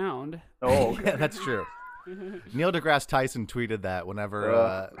make a sound. Oh, okay. Yeah, that's true. Neil deGrasse Tyson tweeted that after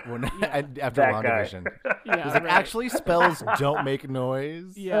That WandaVision. Yeah, He's like, actually, spells don't make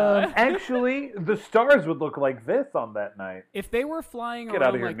noise. Yeah. Actually, the stars would look like this on that night. If they were flying Get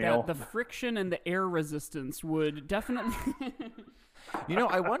out around of here, like Neil. that, the friction and the air resistance would definitely. You know,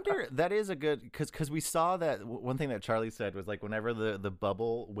 I wonder, that is a good, because we saw that one thing that Charlie said was like whenever the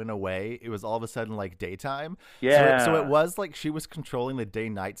bubble went away, it was all of a sudden like daytime. Yeah. So it was like she was controlling the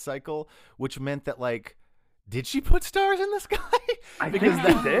day-night cycle, which meant that like, did she put stars in the sky? I think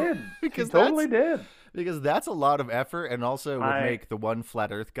she did. Because she totally did. Because that's a lot of effort, and also would make the one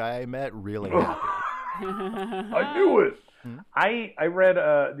flat Earth guy I met really happy. I knew it. I read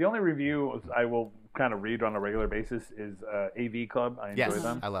the only review I will kind of read on a regular basis is AV Club. I enjoy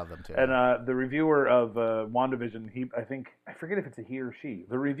them. I love them too. And the reviewer of WandaVision, I forget if it's a he or she.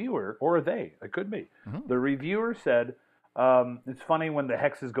 The reviewer, or a they, it could be. The reviewer said, it's funny when the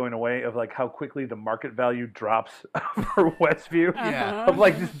hex is going away of like how quickly the market value drops for Westview. Yeah. Of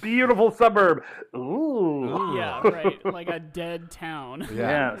like this beautiful suburb. Ooh. Yeah, right. Like a dead town.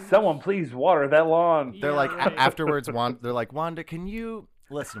 Yeah. Someone please water that lawn. They're like, afterwards, they're like, Wanda, can you...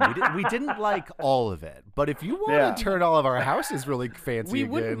 Listen, we didn't like all of it, but if you want to turn all of our houses really fancy we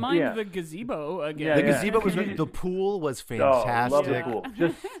again, wouldn't mind the gazebo again. The gazebo was the pool was fantastic. Love the pool.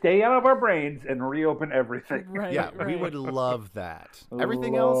 Just stay out of our brains and reopen everything. Right, yeah, we would love that.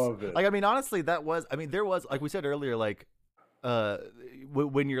 Everything else, it. Honestly, there was, like we said earlier, like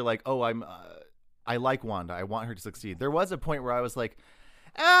when you're like, oh, I like Wanda, I want her to succeed. There was a point where I was like,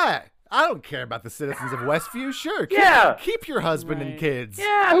 I don't care about the citizens of Westview. Sure, keep your husband and kids.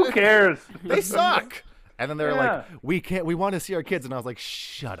 Yeah, who cares? They suck. And then they're like, we want to see our kids. And I was like,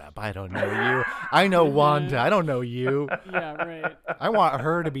 shut up. I don't know you. I know Wanda. I don't know you. Yeah, right. I want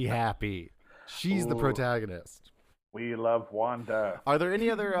her to be happy. She's the protagonist. We love Wanda. Are there any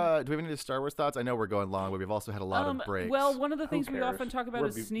other, do we have any Star Wars thoughts? I know we're going long, but we've also had a lot of breaks. Well, one of the things we often talk about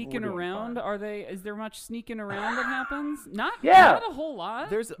is sneaking around. Fine. Is there much sneaking around that happens? Not a whole lot.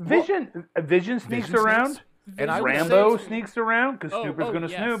 There's Vision sneaks around. And Rambo sneaks around because Snooper's going to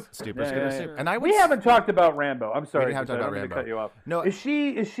snoop. Snooper's going to snoop. And we haven't talked about Rambo. I'm sorry. We haven't talked about Rambo. To cut you off. No, is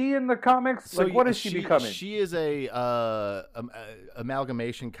she in the comics? So like, what is she becoming? She is a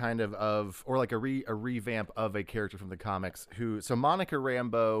amalgamation kind of or like a revamp of a character from the comics. So Monica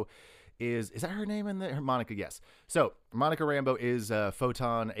Rambeau is that her name in there? Monica, yes. So Monica Rambeau is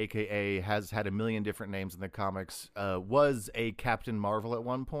Photon, aka has had a million different names in the comics. Was a Captain Marvel at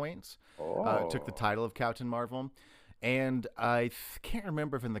one point. Took the title of Captain Marvel. And I can't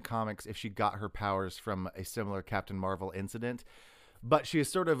remember if in the comics if she got her powers from a similar Captain Marvel incident. But she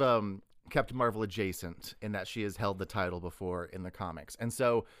is sort of Captain Marvel adjacent in that she has held the title before in the comics. And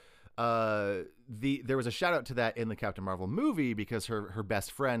so there was a shout out to that in the Captain Marvel movie because her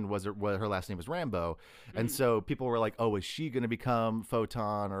best friend her last name was Rambo. And so people were like, oh, is she going to become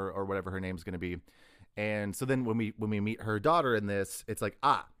Photon or whatever her name's going to be? And so then when we meet her daughter in this, it's like,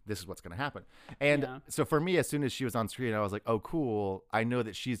 this is what's going to happen. And so for me, as soon as she was on screen, I was like, oh, cool. I know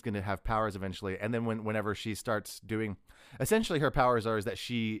that she's going to have powers eventually. And then whenever she starts doing, essentially her powers is that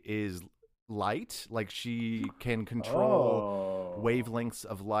she is light, like she can control wavelengths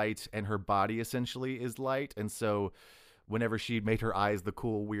of light, and her body essentially is light. And so whenever she made her eyes the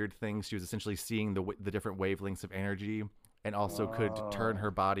cool, weird things, she was essentially seeing the different wavelengths of energy. And also could turn her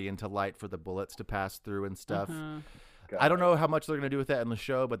body into light for the bullets to pass through and stuff. I don't know how much they're going to do with that in the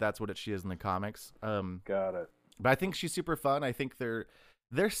show, but that's what she is in the comics. Got it. But I think she's super fun. I think they're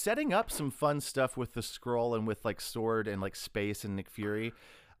setting up some fun stuff with the Skrull and with like Sword and like Space and Nick Fury.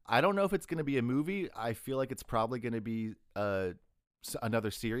 I don't know if it's going to be a movie. I feel like it's probably going to be another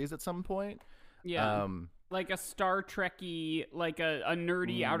series at some point. Yeah. Like a Star Trek-y, like a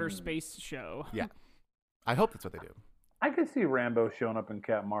nerdy outer space show. Yeah. I hope that's what they do. I could see Rambo showing up in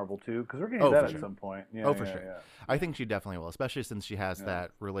Captain Marvel too, because we're going to do that at some point. Yeah, for sure. Yeah. I think she definitely will, especially since she has that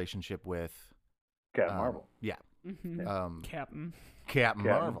relationship with Captain Marvel. Yeah. Mm-hmm. Captain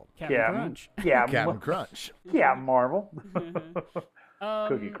Marvel. Captain Crunch. Captain Crunch. Captain Marvel.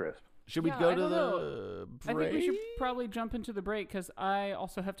 Cookie Crisp. Should we go to the break? I think we should probably jump into the break because I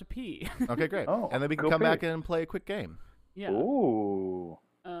also have to pee. Okay, great. And then we can come back and play a quick game. Yeah. Ooh.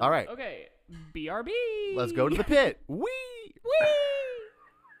 All right. Okay. BRB. Let's go to the pit. Wee!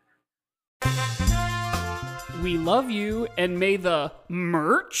 We love you, and may the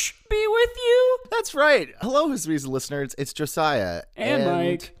merch be with you. That's right. Hello, Who's listeners. It's Josiah and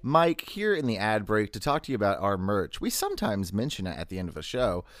Mike. Mike here in the ad break to talk to you about our merch. We sometimes mention it at the end of the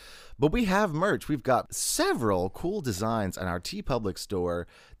show, but we have merch. We've got several cool designs on our TeePublic store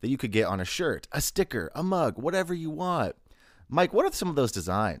that you could get on a shirt, a sticker, a mug, whatever you want. Mike, what are some of those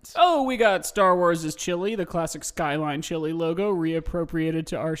designs? Oh, we got Star Wars' chili, the classic Skyline chili logo, reappropriated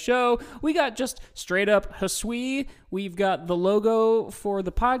to our show. We got just straight up Hasui. We've got the logo for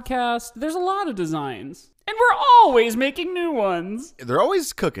the podcast. There's a lot of designs. And we're always making new ones. They're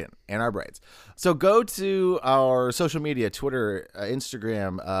always cooking in our brains. So go to our social media, Twitter,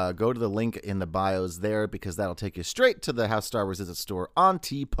 Instagram. Go to the link in the bios there because that'll take you straight to the How Star Wars Is a store on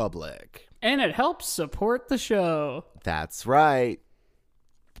TeePublic. And it helps support the show. That's right.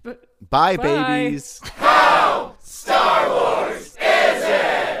 Bye, babies. How Star Wars is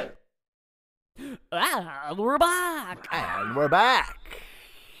it? We're back. And we're back.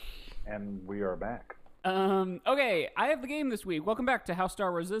 And we are back. Okay, I have the game this week. Welcome back to How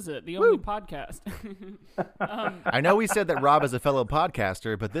Star Wars Is It, the only podcast. I know we said that Rob is a fellow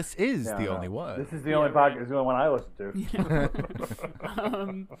podcaster, but this is the only one. This is the only podcast, the only one I listen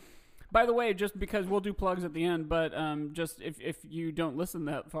to. By the way, just because we'll do plugs at the end, but just if you don't listen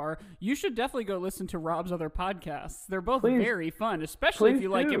that far, you should definitely go listen to Rob's other podcasts. They're both very fun, especially if you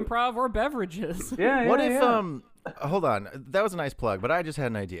like improv or beverages. What if hold on, that was a nice plug, but I just had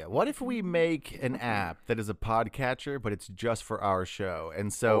an idea. What if we make an app that is a podcatcher, but it's just for our show,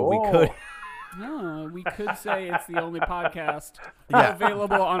 and so we could. No, we could say it's the only podcast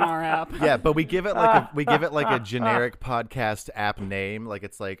available on our app. Yeah, but we give it like a generic podcast app name, like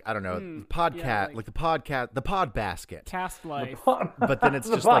it's like, I don't know, the Pod Basket. Cast Life. But then it's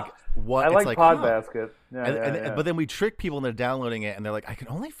just like what I it's like Pod Basket. But then we trick people into downloading it, and they're like, I can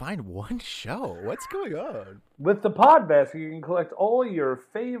only find one show. What's going on? With the Pod Basket, you can collect all your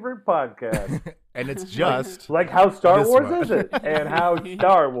favorite podcasts. And it's just like How Star Wars Is It? And How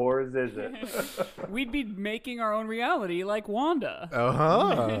Star Wars Is It? We'd be making our own reality like Wanda.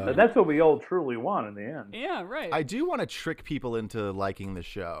 And that's what we all truly want in the end. Yeah, right. I do want to trick people into liking the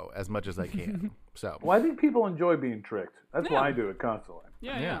show as much as I can. So Well, I think people enjoy being tricked. That's why I do it constantly.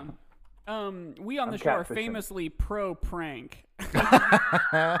 Yeah. We on the show are famously pro-prank.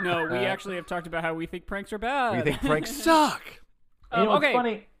 No, we actually have talked about how we think pranks are bad. We think pranks suck. You know what's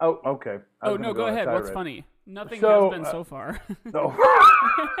funny? Oh, okay. Oh, no, go ahead. What's funny? Nothing has been so far. No.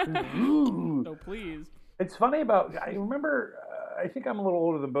 So please. It's funny I remember, I think I'm a little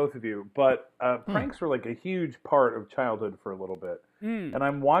older than both of you, but pranks were like a huge part of childhood for a little bit. And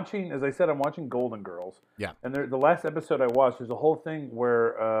I'm watching, as I said, I'm watching Golden Girls. Yeah. And the last episode I watched, there's a whole thing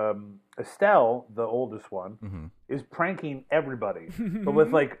where Estelle, the oldest one, is pranking everybody. But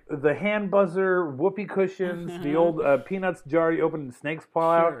with like the hand buzzer, whoopee cushions, the old peanuts jar you open and snakes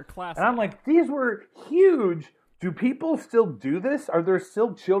fall out. Classic. And I'm like, these were huge. Do people still do this? Are there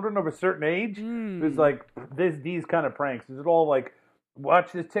still children of a certain age? It's like these kind of pranks. Is it all like,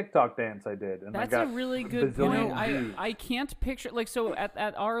 watch this TikTok dance I did? And that's a really good point. I can't picture, like, so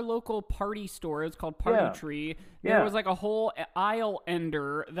at our local party store, it's called Party Tree, there was like a whole aisle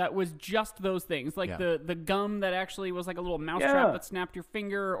ender that was just those things, like the gum that actually was like a little mousetrap that snapped your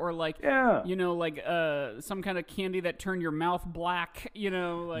finger, or like you know, like some kind of candy that turned your mouth black, you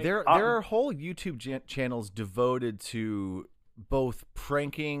know, like there are whole YouTube channels devoted to both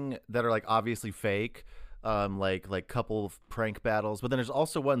pranking that are like obviously fake, like couple prank battles, but then there's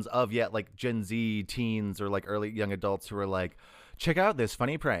also ones of like Gen Z teens or like early young adults who are like, check out this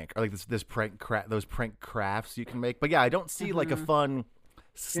funny prank, or like this prank those prank crafts you can make. But I don't see like a fun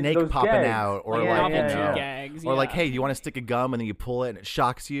snake popping out, or gags, or like, hey, you want to stick a gum and then you pull it and it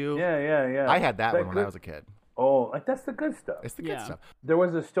shocks you. Yeah. I had that one when I was a kid. Oh, like that's the good stuff. It's the good stuff. There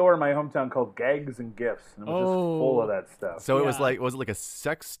was a store in my hometown called Gags and Gifts, and it was just full of that stuff. So it was like a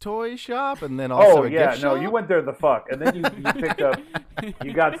sex toy shop, and then also a gift shop? No, you went there the fuck, and then you picked up,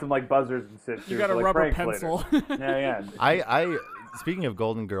 you got some like buzzers and shit. You got a rubber pencil. Yeah. I speaking of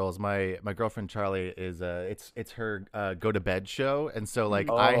Golden Girls, my girlfriend Charlie is it's her go to bed show, and so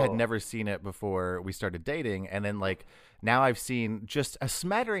like I had never seen it before we started dating, and then like now I've seen just a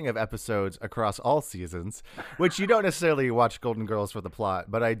smattering of episodes across all seasons, which you don't necessarily watch Golden Girls for the plot,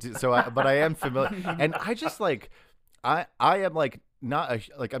 but I do. But I am familiar, and I just like I am like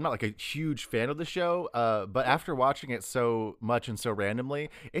I'm not like a huge fan of the show, but after watching it so much and so randomly,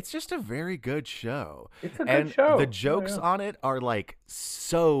 it's just a very good show. It's a good show. The jokes on it are like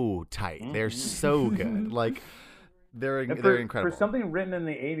so tight. They're so good. Like they're incredible. For something written in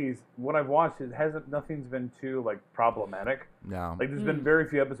the 80s, what I've watched, nothing's been too like problematic. No. Like there's been very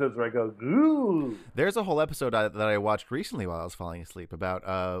few episodes where I go, ooh. There's a whole episode that I watched recently while I was falling asleep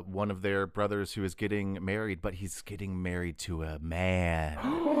about one of their brothers who is getting married, but he's getting married to a man.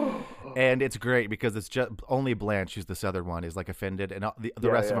 And it's great because it's just only Blanche, who's the southern one, is like offended, and the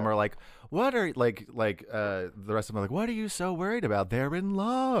rest of them are like, what are the rest of them are like, what are you so worried about? They're in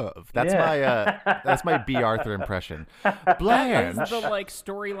love. That's my B. Arthur impression. Blanche. That's the like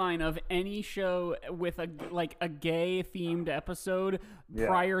storyline of any show with a gay themed episode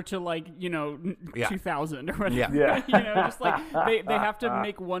prior to 2000 or whatever. Yeah. Just like they have to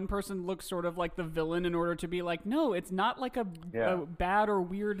make one person look sort of like the villain in order to be like, no, it's not like a bad or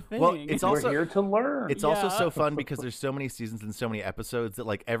weird thing. Well, learning. We're here to learn. It's also so fun because there's so many seasons and so many episodes that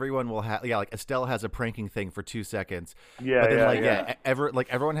like everyone will have. Yeah, like Estelle has a pranking thing for 2 seconds. Yeah, but then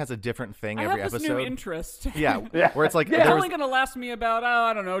everyone has a different thing every have this episode. New interest. Yeah, where it's like it's only gonna last me about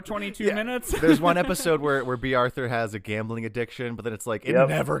I don't know 22 minutes. There's one episode where B. Arthur has a gambling addiction, but then it's like it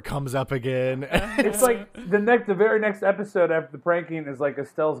never comes up again. It's like the very next episode after the pranking is like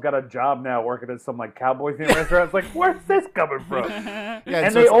Estelle's got a job now working at some like cowboy themed restaurant. It's like, where's this coming from?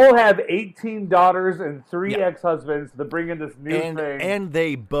 And they all have 18 daughters and 3 ex-husbands to bring in this new thing. And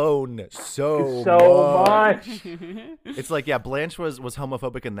they bone so much. It's like, Blanche was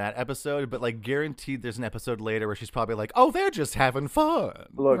homophobic in that episode, but like guaranteed there's an episode later where she's probably like, oh, they're just having fun.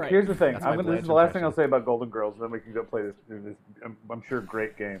 Look, here's the thing. This is the last thing I'll say about Golden Girls, then we can go play this I'm sure,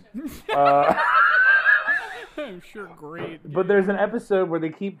 great game. I'm sure great. But there's an episode where they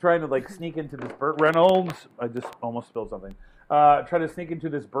keep trying to like sneak into this Burt Reynolds. I just almost spilled something. Try to sneak into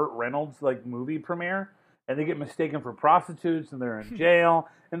this Burt Reynolds like movie premiere, and they get mistaken for prostitutes, and they're in jail.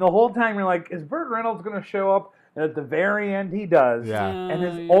 And the whole time you're like, is Burt Reynolds going to show up? And at the very end, he does. Yeah. And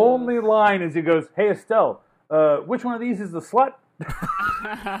his only line is he goes, "Hey Estelle, which one of these is the slut?"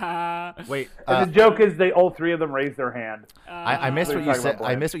 Wait, and the joke is all 3 of them raise their hand. I missed what you said.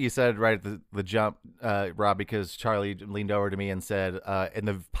 I missed what you said right at the jump, Rob, because Charlie leaned over to me and said, in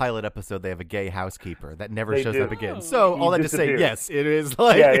the pilot episode, they have a gay housekeeper that never shows up again. So all that to say, yes, it is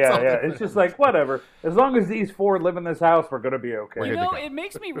like It's just like whatever. As long as these 4 live in this house, we're gonna be okay. You know, it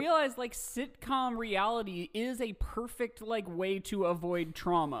makes me realize like sitcom reality is a perfect like way to avoid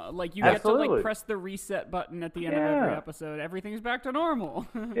trauma. Like you get to like press the reset button at the end of every episode. Everything's back to normal.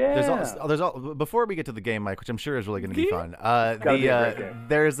 There's before we get to the game, Mike, which I'm sure is really going to be fun.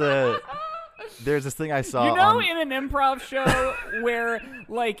 There's this thing I saw. In an improv show where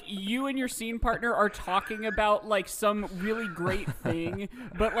like you and your scene partner are talking about like some really great thing,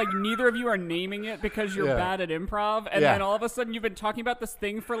 but like neither of you are naming it because you're bad at improv, and then all of a sudden you've been talking about this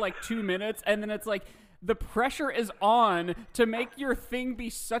thing for like 2 minutes, and then it's like the pressure is on to make your thing be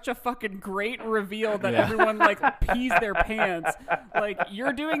such a fucking great reveal that everyone like pees their pants. Like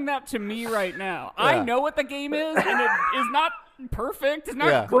you're doing that to me right now. I know what the game is, and it is not perfect. It's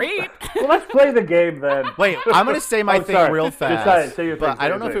not great. Well, let's play the game then. Wait, I'm gonna say my thing real fast. Say your thing, but I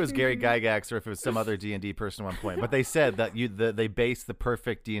don't know if it was Gary Gygax or if it was some other D&D person at one point. But they said that they based the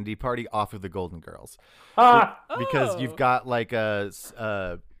perfect D&D party off of the Golden Girls because you've got like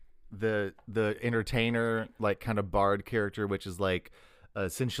the entertainer like kind of bard character, which is like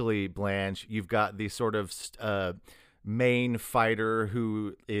essentially Blanche. You've got the sort of main fighter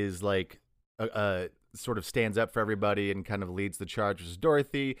who is like sort of stands up for everybody and kind of leads the charge, which is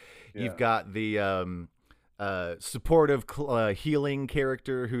Dorothy. You've got the supportive healing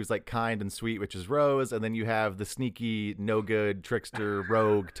character who's like kind and sweet, which is Rose, and then you have the sneaky no good trickster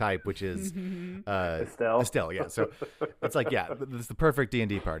rogue type, which is Estelle. Yeah, so it's like it's the perfect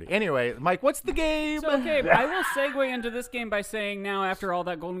D&D party. Anyway, Mike, what's the game? So, okay, I will segue into this game by saying now, after all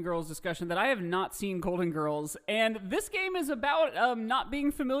that Golden Girls discussion, that I have not seen Golden Girls, and this game is about not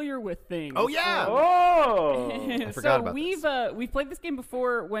being familiar with things. Oh yeah. I forgot about this. We've played this game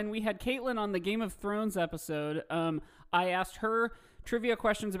before when we had Caitlin on the Game of Thrones episode. I asked her trivia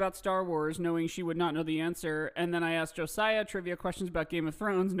questions about Star Wars, knowing she would not know the answer, and then I asked Josiah trivia questions about Game of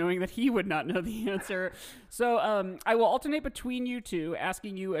Thrones, knowing that he would not know the answer. So I will alternate between you two,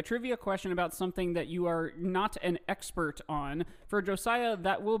 asking you a trivia question about something that you are not an expert on. For Josiah,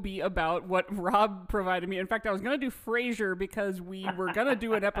 that will be about what Rob provided me. In fact, I was going to do Frasier because we were going to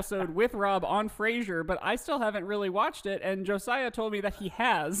do an episode with Rob on Frasier, but I still haven't really watched it, and Josiah told me that he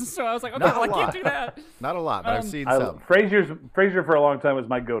has. So I was like, okay, I can't do that. Not a lot, but I've seen some. Frasier for a long time was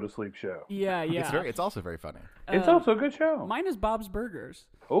my go-to-sleep show. Yeah. It's also very funny. It's also a good show. Mine is Bob's Burgers.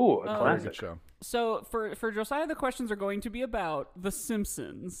 Oh, a classic good show. So for Josiah, the questions are going to be about The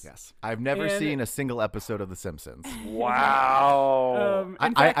Simpsons. Yes, I've never seen a single episode of The Simpsons. Wow.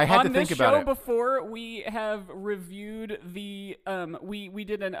 In fact, I had on to think this about show it. before, we have reviewed the we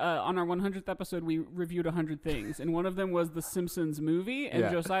did an on our 100th episode we reviewed 100 things, and one of them was The Simpsons movie, and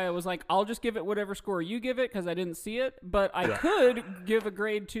Josiah was like, I'll just give it whatever score you give it because I didn't see it, but I could give a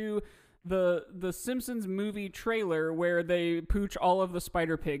grade to the Simpsons movie trailer where they pooch all of the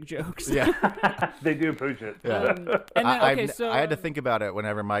Spider Pig jokes. Yeah, they do pooch it. Yeah. And then, I had to think about it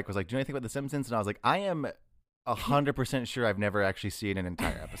whenever Mike was like, "Do you know anything about The Simpsons?" And I was like, "I am 100% sure I've never actually seen an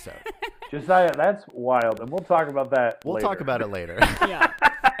entire episode." Josiah, that's wild, and we'll talk about that. We'll later. talk about it later. Yeah.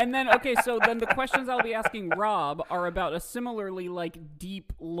 And then, okay, so then the questions I'll be asking Rob are about a similarly,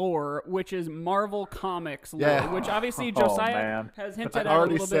 deep lore, which is Marvel Comics lore, which obviously Josiah has hinted at a little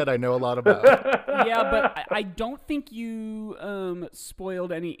bit. I already said I know a lot about. Yeah, but I don't think you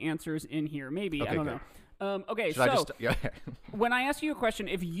spoiled any answers in here. Maybe, I don't know. Okay, so when I ask you a question,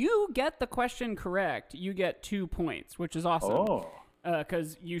 if you get the question correct, you get 2 points, which is awesome.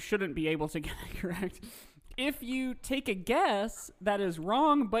 Because you shouldn't be able to get it correct. If you take a guess that is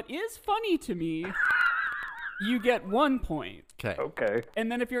wrong but is funny to me, you get 1 point. Okay.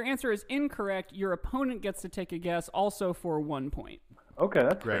 And then if your answer is incorrect, your opponent gets to take a guess also for 1 point. Okay,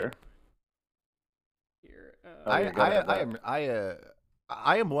 that's fair. Here, I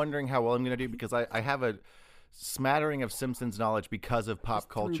am wondering how well I'm going to do because I have a smattering of Simpsons knowledge because of pop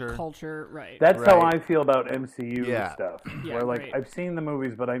culture. Culture, right. That's how I feel about MCU stuff. Yeah, where I've seen the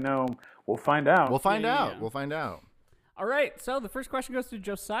movies, but I know we'll find out. We'll find out. All right, so the first question goes to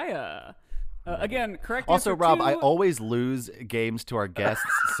Josiah. Again, correct also, answer Rob, 2. I always lose games to our guests,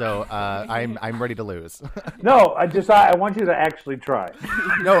 so I'm ready to lose. No, I want you to actually try.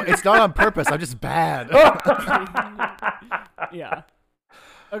 No, it's not on purpose. I'm just bad. Yeah.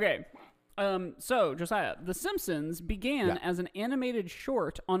 Okay. So, Josiah, The Simpsons began as an animated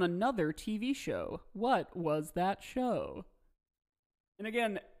short on another TV show. What was that show? And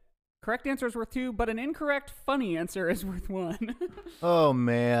again, correct answer is worth 2, but an incorrect funny answer is worth 1. Oh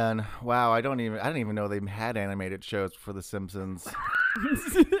man. Wow, I didn't even know they had animated shows for The Simpsons.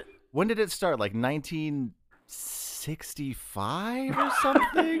 When did it start? Like 1965 or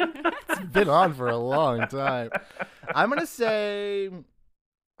something? It's been on for a long time. I'm going to say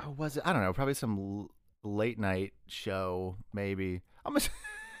was it? I don't know. Probably some late night show, maybe. I'm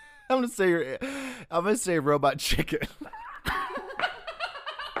gonna say Robot Chicken.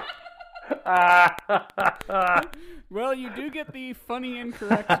 Well, you do get the funny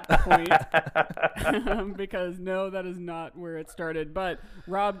incorrect point because no, that is not where it started. But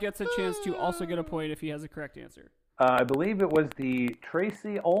Rob gets a chance to also get a point if he has a correct answer. I believe it was the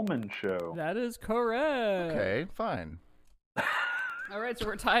Tracy Ullman Show. That is correct. Okay, fine. All right, so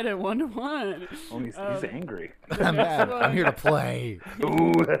we're tied at 1-1. Oh, he's angry. I'm mad. I'm here to play.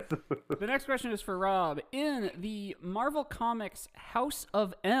 Ooh, the next question is for Rob. In the Marvel Comics House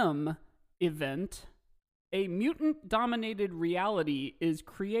of M event, a mutant-dominated reality is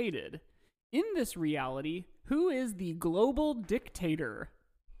created. In this reality, who is the global dictator?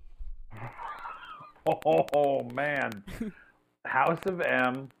 Oh man. House of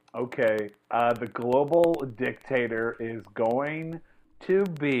M. Okay. The global dictator is going to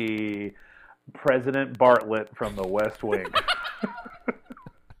be President Bartlett from the West Wing.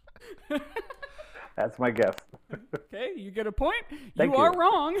 That's my guess. Okay, you get a point. Thank you are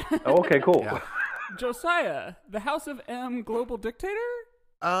wrong. Okay, cool. Yeah. Josiah, the House of M global dictator?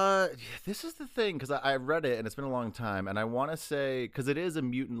 This is the thing, because I read it, and it's been a long time, and I want to say, because it is a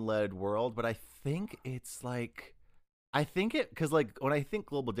mutant-led world, but I think it's because when I think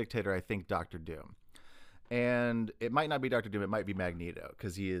global dictator, I think Doctor Doom. And it might not be Doctor Doom, it might be Magneto,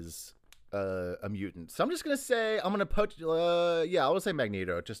 because he is a mutant. So I'm just going to say, I'll just say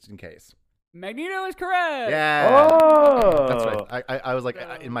Magneto, just in case. Magneto is correct! Yeah! Oh! That's right. I was like,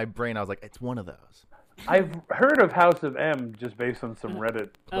 in my brain, I was like, it's one of those. I've heard of House of M just based on some Reddit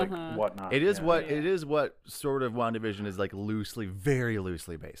whatnot. It is what sort of WandaVision is like very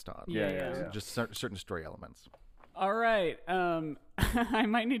loosely based on. Yeah. Just certain story elements. All right. I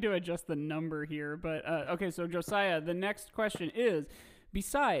might need to adjust the number here, but okay. So Josiah, the next question is: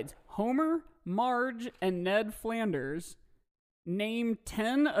 besides Homer, Marge, and Ned Flanders, name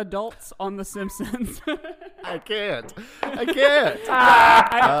 10 adults on The Simpsons. I can't. I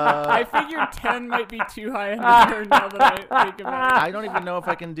figured 10 might be too high in the turn now that I think about it. I don't even know if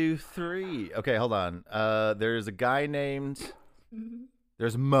I can do 3. Okay, hold on. There's a guy named...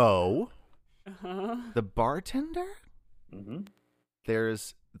 There's Mo. The bartender? Mm-hmm.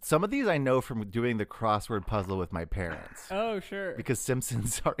 There's... Some of these I know from doing the crossword puzzle with my parents. Oh, sure. Because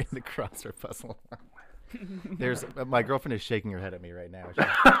Simpsons are in the crossword puzzle. There's my girlfriend is shaking her head at me right now.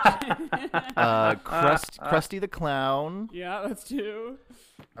 Krusty the Clown. Yeah, that's 2.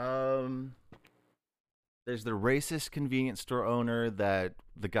 There's the racist convenience store owner that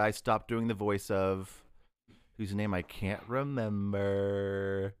the guy stopped doing the voice of, whose name I can't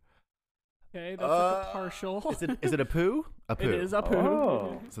remember. Okay, that's like a partial. Is it Apu? Apu. It is Apu.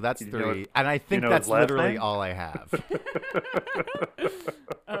 Oh. So that's 3, know and I think that's literally all I have.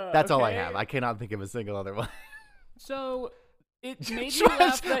 That's all I have. I cannot think of a single other one. So, It made me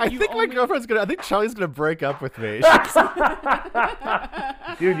laugh that I think my girlfriend's gonna. I think Charlie's gonna break up with me.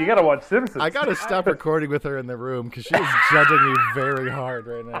 Dude, you gotta watch Simpsons. I gotta stop recording with her in the room because she is judging me very hard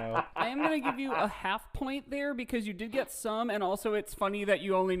right now. I am gonna give you a half point there because you did get some, and also it's funny that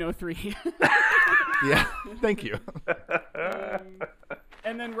you only know 3. Yeah, thank you.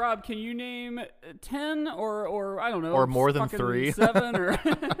 And then Rob, can you name 10 or I don't know, or more than fucking 3? 7 or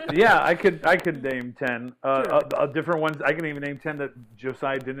Yeah, I could name 10 different ones. I can even name 10 that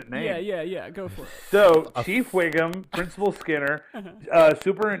Josiah didn't name. Yeah, go for it. So Chief Wiggum, Principal Skinner,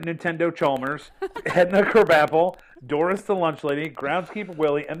 Super Nintendo Chalmers, Edna Krabappel, Doris the Lunch Lady, Groundskeeper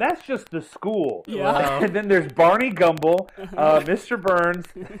Willie, and that's just the school. Yeah. Wow. And then there's Barney Gumble, Mr. Burns,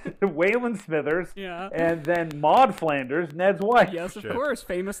 Waylon Smithers, Yeah. and then Maud Flanders, Ned's wife. Yes, of course,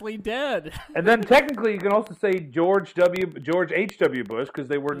 famously dead. And then technically you can also say George H.W. Bush because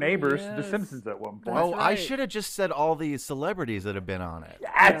they were neighbors to The yes. Simpsons at one point. Oh, I right. should have just said all the celebrities that have been on it.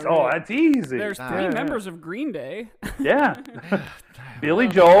 That's easy. There's 3 members of Green Day. Yeah. Billy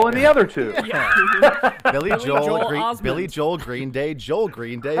Joel and the other 2. Billy Joel, Osmond. Billy Joel Green Day, Joel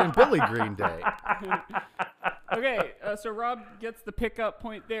Green Day, and Billy Green Day. Okay, so Rob gets the pickup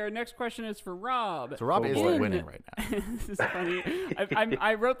point there. Next question is for Rob. So Rob is winning right now. This is funny.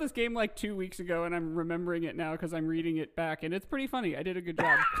 I wrote this game like 2 weeks ago, and I'm remembering it now because I'm reading it back, and it's pretty funny. I did a good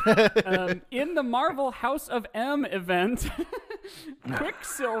job. In the Marvel House of M event,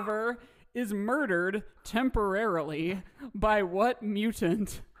 Quicksilver is murdered temporarily by what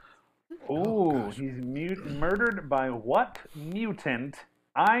mutant? Ooh, he's murdered by what mutant?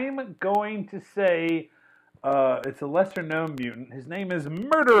 I'm going to say it's a lesser-known mutant. His name is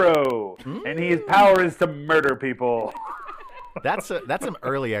Murdero, and his power is to murder people. That's some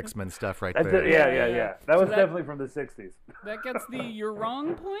early X-Men stuff right That's there. it. Yeah. That was definitely from the 60s. That gets the you're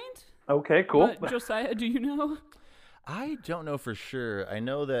wrong point. Okay, cool. Josiah, do you know? I don't know for sure. I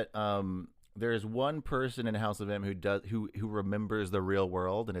know that there is one person in House of M who remembers the real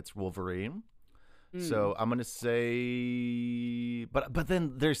world, and it's Wolverine. So I'm gonna say, but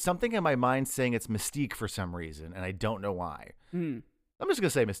then there's something in my mind saying it's Mystique for some reason, and I don't know why. I'm just gonna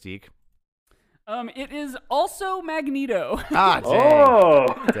say Mystique. It is also Magneto. Ah, dang. Oh,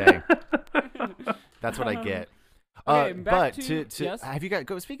 Dang. That's what I get. Okay, back but to yes? have you guys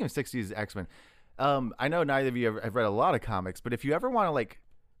speaking of 60s X-Men? I know neither of you have read a lot of comics, but if you ever want to like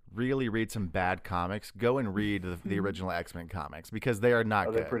really read some bad comics, go and read the original X-Men comics because they are not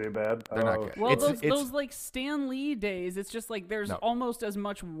good. they're pretty bad. They're not good. Well, those like Stan Lee days, it's just like there's almost as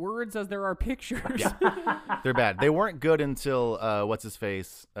much words as there are pictures. Yeah. They're bad. They weren't good until what's his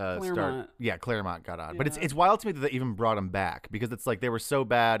face Claremont. Claremont got on. Yeah. But it's wild to me that they even brought him back because it's like they were so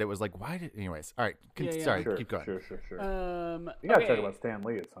bad. It was like anyways. All right. Sorry, Sure, keep going. Sure. You gotta Okay. talk about Stan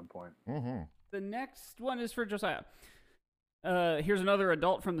Lee at some point. Mm-hmm. The next one is for Josiah. Here's another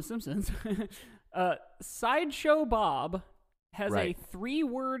adult from The Simpsons. Sideshow Bob has a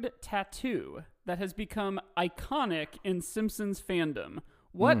 3-word tattoo that has become iconic in Simpsons fandom.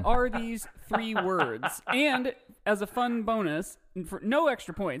 What are these 3 words? And as a fun bonus, for no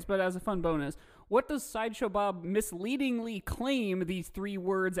extra points, but as a fun bonus, what does Sideshow Bob misleadingly claim these 3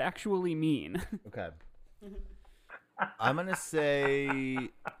 words actually mean? Okay. I'm gonna say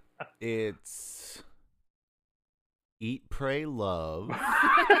it's Eat, Pray, Love.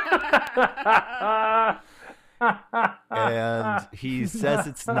 And he says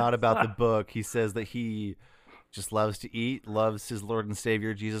it's not about the book. He says that he just loves to eat, loves his Lord and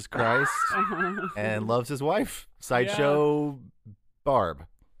Savior Jesus Christ, and loves his wife, Sideshow Barb.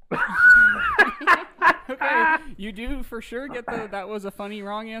 Okay, you do for sure get that was a funny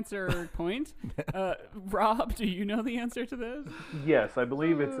wrong answer point. Rob, do you know the answer to this? Yes, I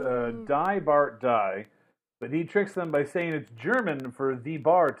believe it's Die Bart Die, but he tricks them by saying it's German for the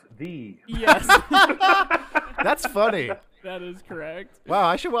Bart the. Yes. That's funny. That is correct. Wow,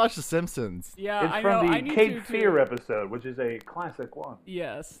 I should watch The Simpsons. Yeah, It's I from know. the I need Cape to, Fear too. episode, which is a classic one.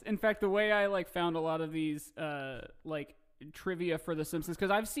 Yes. In fact, the way I found a lot of these like trivia for The Simpsons,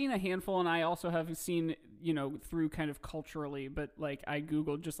 because I've seen a handful, and I also have seen through kind of culturally, but like I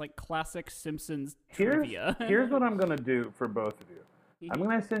googled just like classic Simpsons trivia. Here's what I'm gonna do for both of you. I'm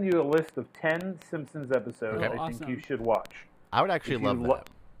gonna send you a list of 10 Simpsons episodes I think you should watch. I would actually love that.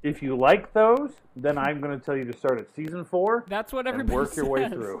 If you like those, then I'm going to tell you to start at season 4. That's what and everybody work your way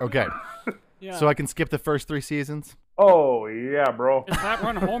says. through. Okay. Yeah. So I can skip the first 3 seasons? Oh, yeah, bro. Is that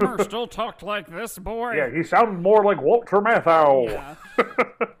when Homer still talked like this, boy? Yeah, he sounded more like Walter Matthau. Yeah.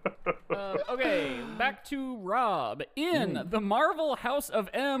 Okay, back to Rob. In the Marvel House of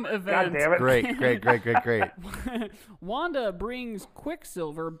M event. God damn it. Great. Wanda brings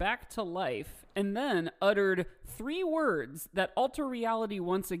Quicksilver back to life and then uttered 3 words that alter reality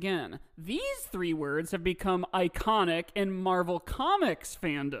once again. These 3 words have become iconic in Marvel Comics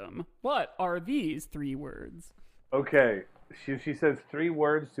fandom. What are these 3 words? Okay, she says 3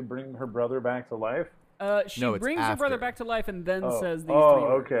 words to bring her brother back to life. She brings her brother back to life and then says these 3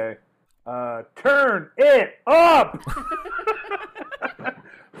 words. Okay. Turn it up!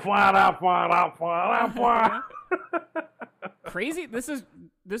 Crazy? This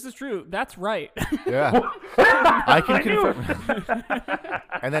is true. That's right. Yeah. I can confirm.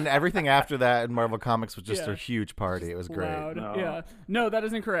 And then everything after that in Marvel Comics was just a huge party. It was great. Loud. No. Yeah. No, that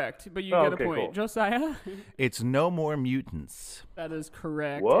is incorrect, but you get a point. Cool. Josiah? It's No More Mutants. That is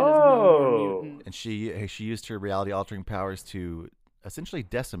correct. Whoa. It is No More Mutant. And she used her reality-altering powers to essentially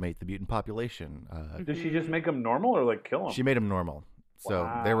decimate the mutant population. Did she just make him normal or like kill him? She made him normal. So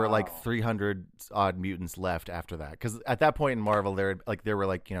there were like 300 odd mutants left after that. Because at that point in Marvel, there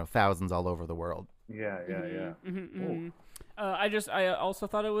were thousands all over the world. Yeah. I also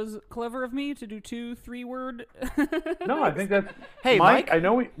thought it was clever of me to do 2 3-word. No, I think that's. Hey, Mike, I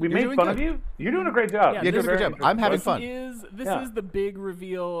know we made doing fun good. of you. You're doing a great job. Yeah, You're doing a great job. I'm having fun. This is the big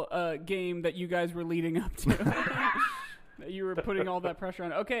reveal game that you guys were leading up to. That you were putting all that pressure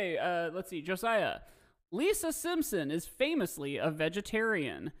on. Okay, let's see. Josiah. Lisa Simpson is famously a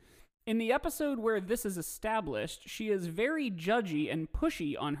vegetarian. In the episode where this is established, she is very judgy and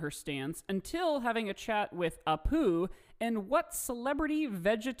pushy on her stance until having a chat with Apu and what celebrity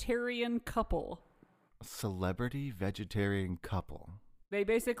vegetarian couple? Celebrity vegetarian couple. They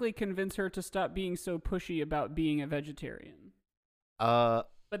basically convince her to stop being so pushy about being a vegetarian. But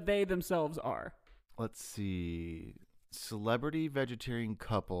they themselves are. Let's see. Celebrity vegetarian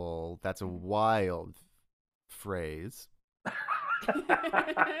couple. That's a wild phrase.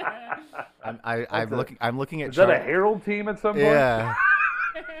 I'm looking at. Is that a Herald team at some point? Yeah.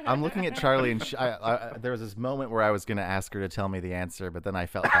 I'm looking at Charlie, and there was this moment where I was going to ask her to tell me the answer, but then I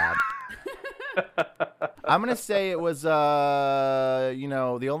felt bad. I'm going to say it was, the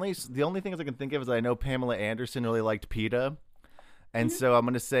only things I can think of is I know Pamela Anderson really liked PETA. And so I'm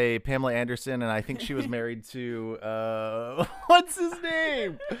going to say Pamela Anderson, and I think she was married to, what's his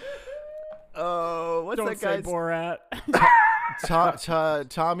name? Oh, what's Don't that guy's? Say Borat.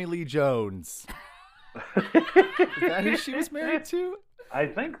 Tommy Lee Jones. Is that who she was married to? I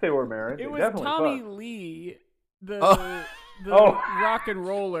think they were married. It They was definitely Tommy fucked. Lee, the Oh. rock and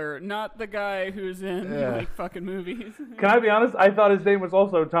roller, not the guy who's in like fucking movies. Can I be honest? I thought his name was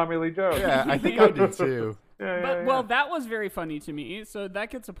also Tommy Lee Jones. Yeah, I think I did too. Yeah. Well, that was very funny to me, so that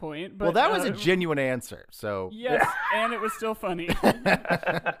gets a point. But, Well, that was a genuine answer. So yes, and it was still funny.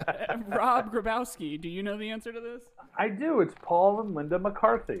 Rob Grabowski, do you know the answer to this? I do. It's Paul and Linda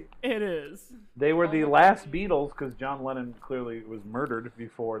McCarthy. It is. They were the last Beatles because John Lennon clearly was murdered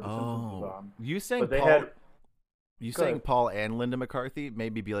before The Simpsons was on. You saying But they Paul? had. You Go saying ahead. Paul and Linda McCarthy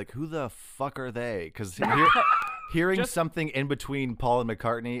made me be like, who the fuck are they? Because hearing something in between Paul and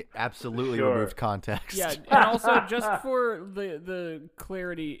McCartney absolutely Sure. removed context. Yeah, and also just for the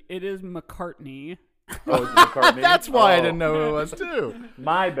clarity, it is McCartney. Oh, it's McCartney? That's why I Oh, didn't know who it was too.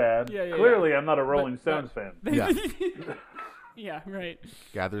 My bad. Yeah, Clearly, I'm not a Rolling But- Stones fan. Yeah, Yeah, right.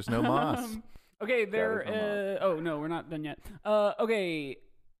 gathers no moss. Okay, Gathers oh no, we're not done yet. Okay,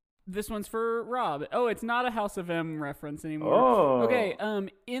 this one's for Rob. Oh, it's not a House of M reference anymore. Oh. Okay,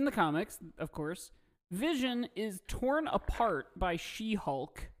 in the comics, of course, Vision is torn apart by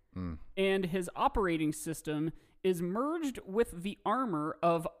She-Hulk, and his operating system is merged with the armor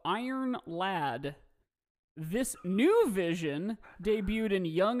of Iron Lad. This new Vision debuted in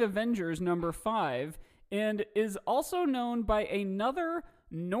Young Avengers #5 and is also known by another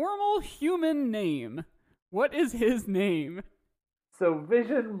normal human name. What is his name? So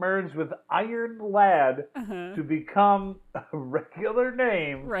Vision merged with Iron Lad to become a regular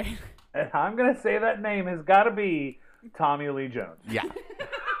name. Right. And I'm going to say that name has got to be Tommy Lee Jones. Yeah,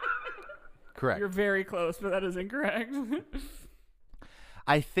 correct. You're very close, but that is incorrect.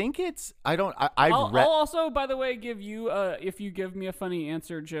 I think it's. I've I'll read. also, by the way, give you if you give me a funny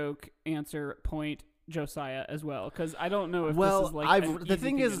answer point, Josiah as well, because I don't know if this is like the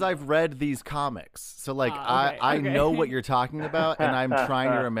thing is, I've read these comics, so like okay, I okay. know what you're talking about, and I'm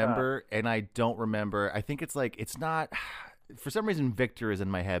trying to remember, and I don't remember. I think it's like it's not. For some reason, Victor is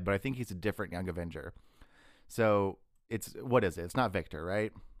in my head, but I think he's a different Young Avenger. So what is it? It's not Victor,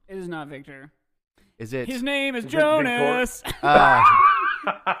 right? It is not Victor. Is it? His name is Is it Jonas.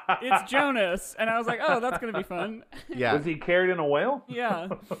 It's Jonas. And I was like, oh, that's going to be fun. Yeah. Was he carried in a whale? Yeah.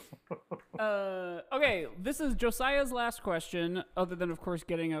 Okay, this is Josiah's last question, other than, of course,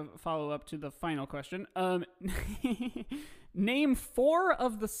 getting a follow-up to the final question. Name 4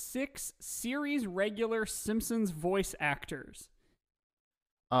 of the 6 series regular Simpsons voice actors.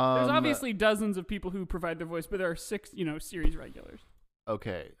 There's obviously dozens of people who provide their voice, but there are 6, series regulars.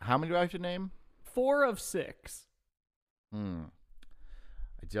 Okay. How many do I have to name? 4 of 6.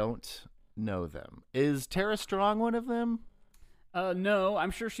 I don't know them. Is Tara Strong one of them? No,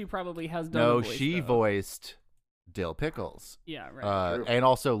 I'm sure she probably has done No, a voice, she though. voiced Dill Pickles. Yeah, right. And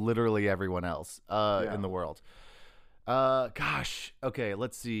also literally everyone else in the world. Gosh. Okay,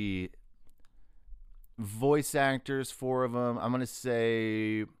 let's see. Voice actors, 4 of them. I'm gonna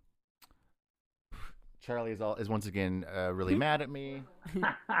say Charlie is once again really mad at me.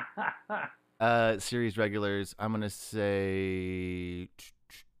 Series regulars. I'm gonna say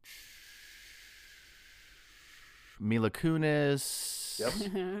Mila Kunis.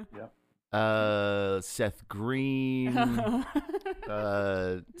 Yep. Seth Green.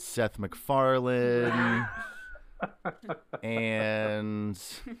 Seth MacFarlane. And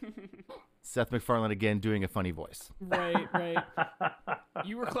Seth MacFarlane again doing a funny voice. Right.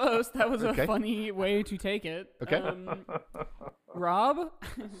 You were close. That was a funny way to take it. Okay. Rob?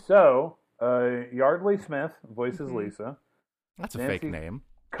 So, Yardley Smith voices Lisa. That's a Nancy fake name.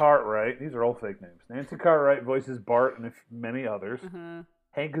 Cartwright. These are all fake names. Nancy Cartwright voices Bart and many others.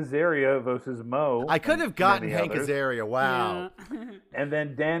 Hank Azaria voices Mo. I could have gotten many Hank others. Azaria. Wow. Yeah. And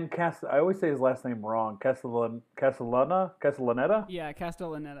then Dan I always say his last name wrong. Castellaneta Yeah,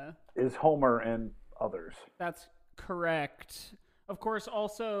 Castellaneta. is Homer and others. That's correct. Of course,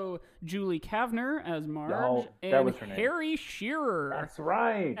 also Julie Kavner as Marge, Oh, that and was her name. Harry Shearer That's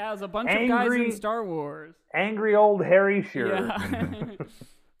right. as a bunch of guys in Star Wars. Angry old Harry Shearer. Yeah.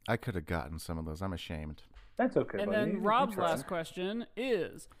 I could have gotten some of those. I'm ashamed. That's okay, And buddy. then Rob's last question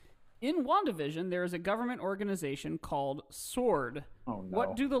is, in WandaVision, there is a government organization called SWORD. Oh, no.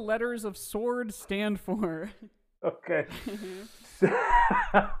 What do the letters of SWORD stand for? Okay.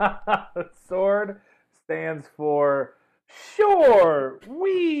 SWORD stands for Sure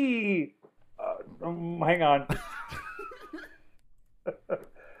We. Hang on.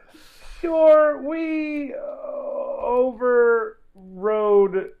 Sure We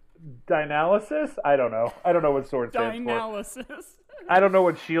overrode Dynalysis? I don't know. I don't know what SWORD stands for. Dynalysis. I don't know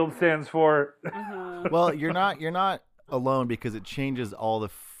what SHIELD stands for. Well, you're not alone because it changes all the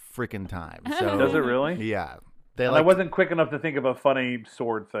freaking time. So Does it really? Yeah. I wasn't quick enough to think of a funny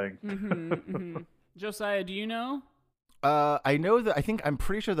sword thing. Josiah, do you know? I know that. I'm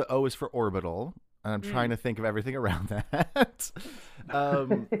pretty sure the O is for orbital, and I'm trying to think of everything around that.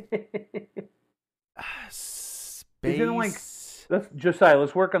 Space. Isn't like Josiah?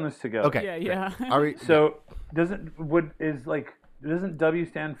 Let's work on this together. Okay. Yeah. Are we, So doesn't W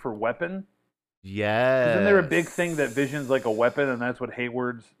stand for weapon? yes. Isn't there a big thing that Vision's like a weapon, and that's what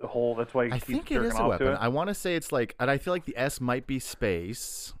Hayward's whole? That's why he I keeps think it jerking is a off weapon. to it. I want to say it's like, and I feel like the S might be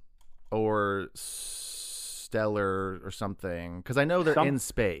space or stellar or something, because I know they're in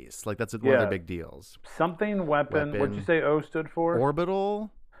space. Like that's one of their big deals. Something weapon. What'd you say O stood for? Orbital.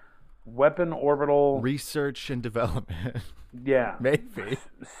 Weapon, orbital. Research and development. Yeah. Maybe.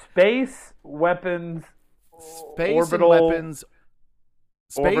 Space, weapons, Space orbital, and weapons.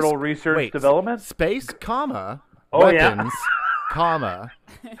 Space, orbital research wait, development? Space, comma, Oh, yeah. weapons, comma,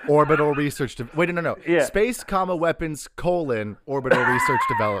 orbital research. Wait, no. Yeah. Space, comma, weapons, colon, orbital research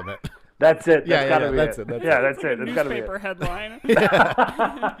development. That's it. Yeah, That's gotta be that's it. it. That's Yeah, it. that's it. That's gotta be it. Newspaper headline.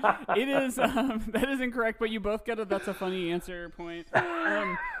 It is. That is incorrect, but you both get a "that's a funny answer" point.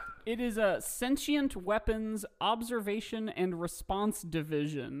 It is a Sentient Weapons Observation and Response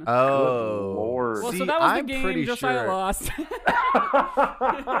Division. Oh, Lord. Well, See, so that was I'm the game pretty Josiah sure. lost.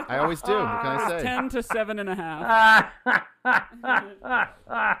 I always do. What can I say? 10 to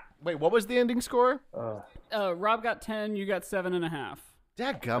 7.5. Wait, what was the ending score? Rob got 10. You got 7.5.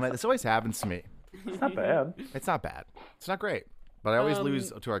 Dadgummit, this always happens to me. It's not bad. It's not bad. It's not great, but I always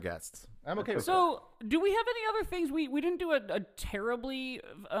lose to our guests. I'm okay with So, do we have any other things? We didn't do a terribly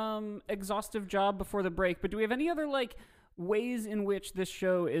exhaustive job before the break, but do we have any other ways in which this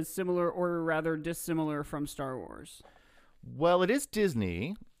show is similar or rather dissimilar from Star Wars? Well, it is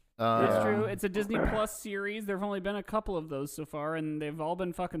Disney. That's true. It's a Disney Plus series. There have only been a couple of those so far, and they've all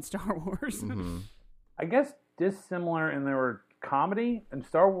been fucking Star Wars. I guess dissimilar in their comedy, and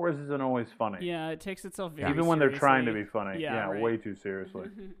Star Wars isn't always funny. Yeah, it takes itself very Even when they're trying to seriously. be funny. Yeah, right. Way too seriously.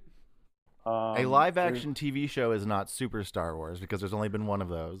 A live-action TV show is not super Star Wars because there's only been one of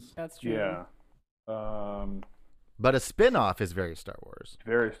those. That's true. Yeah. But a spin-off is very Star Wars.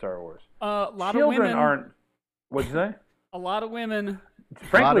 Very Star Wars. A lot Children of women aren't. What'd you say? A lot lot of women.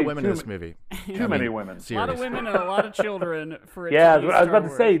 Frankly, a lot of women in this movie. Too many women. A lot of women and a lot of children for it. Yeah, to be I was Star about to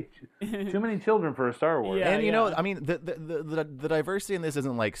Wars. say, too many children for a Star Wars. Yeah. And you know, I mean, the diversity in this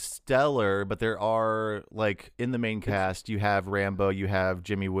isn't like stellar, but there are like in the main cast, you have Rambo, you have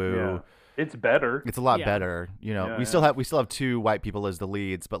Jimmy Woo. Yeah. It's better. It's a lot Yeah. better. You know, Yeah, we still have two white people as the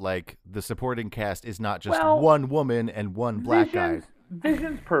leads, but like the supporting cast is not just Well, one woman and one black guy.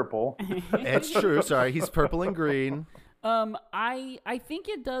 Vision's purple. It's true. Sorry, he's purple and green. I think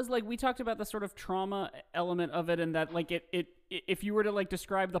it does, like, we talked about the sort of trauma element of it, and that, like, it if you were to, like,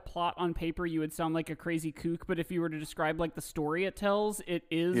 describe the plot on paper, you would sound like a crazy kook, but if you were to describe, like, the story it tells, it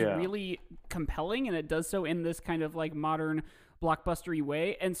is really compelling, and it does so in this kind of, like, modern blockbustery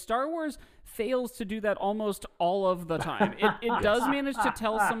way, and Star Wars fails to do that almost all of the time. It does manage to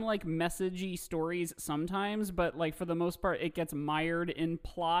tell some, like, messagey stories sometimes, but, like, for the most part, it gets mired in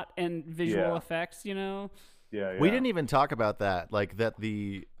plot and visual effects, you know? Yeah. We didn't even talk about that. Like that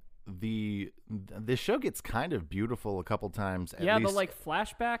the show gets kind of beautiful a couple times. At least. The like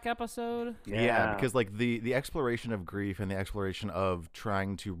flashback episode. Yeah, because like the exploration of grief and the exploration of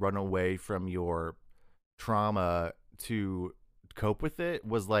trying to run away from your trauma to cope with it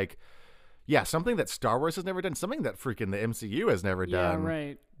was like, something that Star Wars has never done, something that freaking the MCU has never done.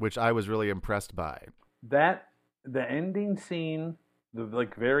 Right. Which I was really impressed by. The ending scene. The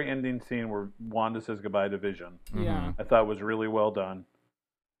like very ending scene where Wanda says goodbye to Vision, Yeah. I thought was really well done.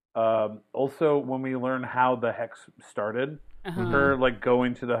 Also, when we learn how the hex started, her like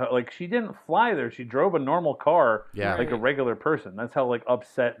going to like she didn't fly there; she drove a normal car, like a regular person. That's how like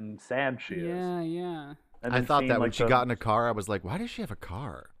upset and sad she is. Yeah. And I then thought seeing, that when like, she got in a car, I was like, why does she have a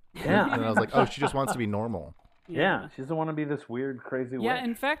car? Yeah, And I was like, oh, she just wants to be normal. yeah, she doesn't want to be this weird, crazy. Yeah, witch.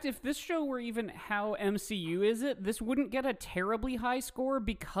 in fact, if this show were even how MCU is it, this wouldn't get a terribly high score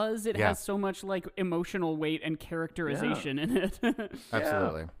because it has so much like emotional weight and characterization in it.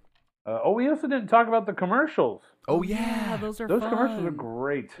 Absolutely. We also didn't talk about the commercials. Oh yeah, those Those fun. commercials are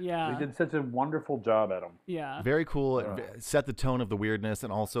great. Yeah. They did such a wonderful job at them. Yeah. very cool. It set the tone of the weirdness,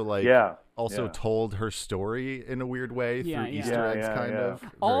 and also like told her story in a weird way through Easter eggs, kind of.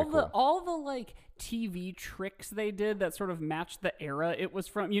 All Very cool. all the like TV tricks they did that sort of matched the era it was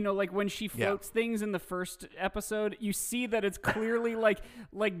from. You know, like when she floats things in the first episode, you see that it's clearly like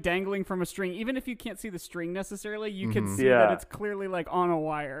dangling from a string. Even if you can't see the string necessarily, you can see that it's clearly like on a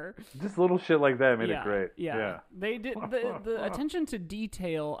wire. Just little shit like that made it great. Yeah. They did the attention to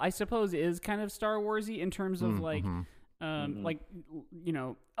detail, I suppose, is kind of Star Warsy in terms of like like, you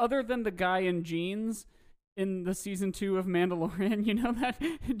know, other than the guy in jeans in the season 2 of Mandalorian, you know that?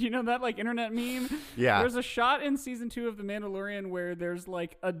 Do you know that like internet meme? Yeah. There's a shot in season 2 of the Mandalorian where there's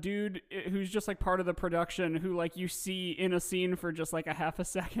like a dude who's just like part of the production who like you see in a scene for just like a half a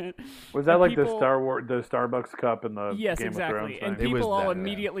second. Was that And like people, the Starbucks cup in the Yes, Game exactly. of Thrones And thing? people all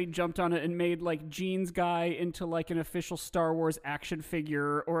immediately jumped on it and made like Jeans guy into like an official Star Wars action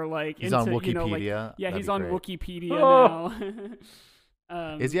figure, or like He's into, on you know, Wikipedia. like, yeah, That'd he's be on great. Wikipedia now.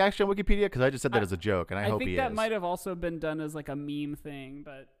 Is he actually on Wikipedia? Because I just said that as a joke, and I hope he is. think that might have also been done as like a meme thing,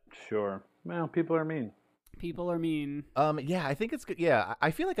 but Sure. Well, people are mean. people are mean. Yeah, I think it's good. Yeah,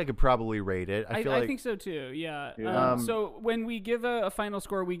 I feel like I could probably rate it. I feel like I think so too. Yeah. Yeah. So when we give a final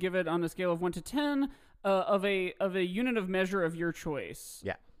score, we give it on a scale of 1 to 10 of a unit of measure of your choice.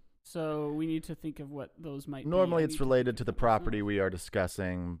 Yeah. So we need to think of what those might be. Normally I it's need to related to think the of property we are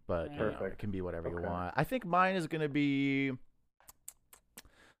discussing, but Right. you know, Perfect. it can be whatever you Okay. want. I think mine is going to be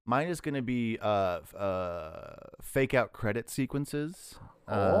fake out credit sequences.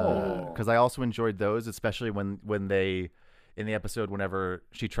 Because I also enjoyed those, especially when they in the episode whenever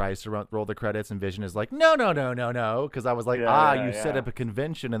she tries to roll the credits and Vision is like no, because I was like you set up a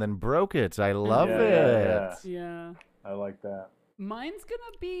convention and then broke it. I love it. Yeah. I like that. Mine's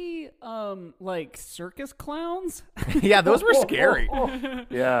gonna be like circus clowns. Yeah, those were scary.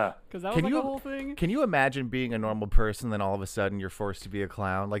 Yeah. Because that was like a whole thing. Can you imagine being a normal person, then all of a sudden you're forced to be a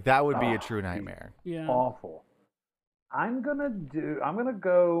clown? Like that would be a true nightmare. Yeah. Awful. I'm gonna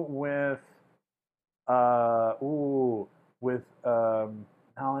go with no,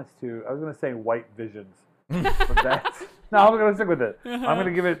 that's too. I was gonna say White Visions. But that's no, I'm gonna stick with it. I'm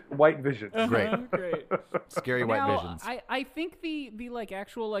gonna give it White Visions. Great. Great. Scary white Now, visions. I think the like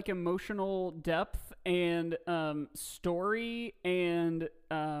actual like emotional depth and story and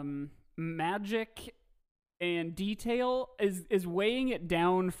magic and detail is weighing it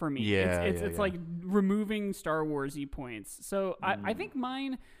down for me. Yeah, it's like removing Star Wars-y points. So I think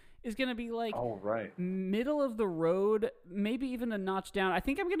mine is going to be like middle of the road, maybe even a notch down. I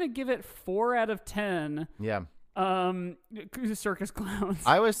think I'm going to give it 4 out of 10. Yeah. Circus clowns.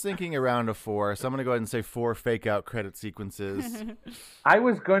 I was thinking around a 4, so I'm going to go ahead and say 4 fake out credit sequences. I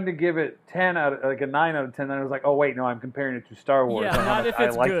was going to give it 10 out of, like a 9 out of 10. Then I was like, oh wait, no, I'm comparing it to Star Wars. Yeah, not if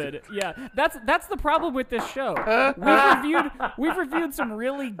it's good. Yeah, that's the problem with this show. We've reviewed some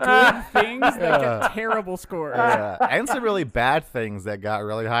really good things that get terrible scores. Yeah, and some really bad things that got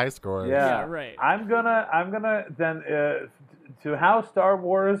really high scores. Yeah, right. I'm gonna then to how Star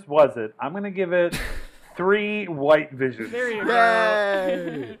Wars was it? I'm gonna give it 3 white visions. There you go.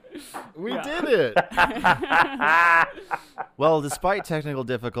 Yay! We did it. Well, despite technical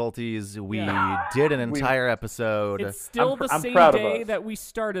difficulties, we did an entire episode. It's still the same day that we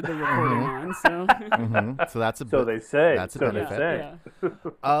started the recording on, so. So that's a so they say. That's a so benefit. They say.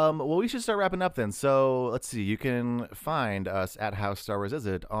 Well, we should start wrapping up then. So let's see. You can find us at How Star Wars Is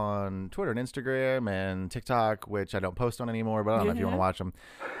It on Twitter and Instagram and TikTok, which I don't post on anymore, but I don't know if you want to watch them.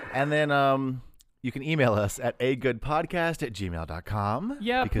 And then you can email us at agoodpodcast@gmail.com.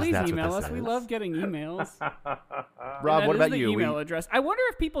 Yeah, please that's email us. is. We love getting emails. Rob, what about you? Email address. I wonder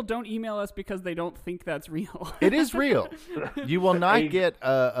if people don't email us because they don't think that's real. It is real. You will not get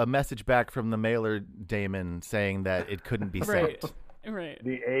a message back from the mailer Damon saying that it couldn't be sent. Right.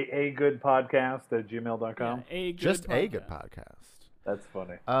 The agoodpodcast@gmail.com. Yeah, Just a good podcast. That's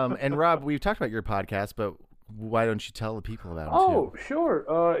funny. And Rob, we've talked about your podcast, but why don't you tell the people about it too?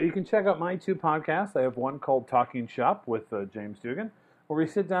 Sure. You can check out my 2 podcasts. I have one called Talking Shop with James Dugan, where we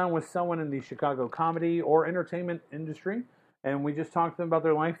sit down with someone in the Chicago comedy or entertainment industry, and we just talk to them about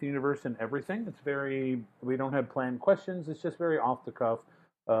their life, the universe, and everything. We don't have planned questions. It's just very off the cuff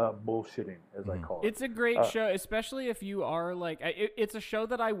bullshitting, as I call it. It's a great show, especially if you are like, it's a show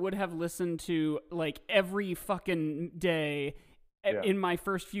that I would have listened to like every fucking day. In my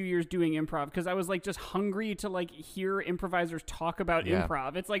first few years doing improv, because I was like just hungry to like hear improvisers talk about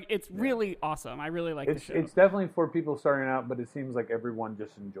improv. It's like it's really awesome. I really like the show. It's definitely for people starting out, but it seems like everyone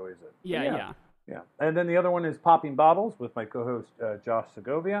just enjoys it. Yeah. And then the other one is Popping Bottles with my co-host Josh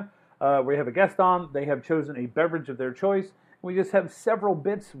Segovia. We have a guest on. They have chosen a beverage of their choice. We just have several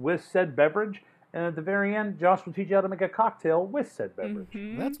bits with said beverage. And at the very end, Josh will teach you how to make a cocktail with said beverage.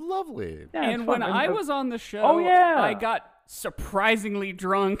 That's lovely. Yeah, and when I was on the show, I got surprisingly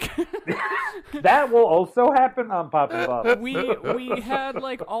drunk. That will also happen on Poppin' Bottles. We had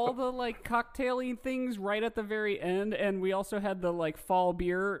like all the like cocktaily things right at the very end, and we also had the like fall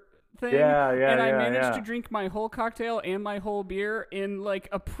beer thing. And I managed to drink my whole cocktail and my whole beer in like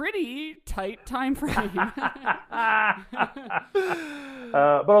a pretty tight time frame.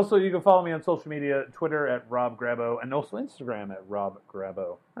 But also you can follow me on social media, Twitter at Rob Grabo, and also Instagram at Rob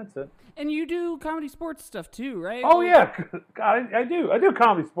Grabo. That's it. And you do comedy sports stuff too, right? Oh yeah, God, I do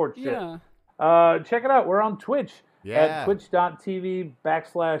comedy sports shit. Yeah. Check it out. We're on Twitch at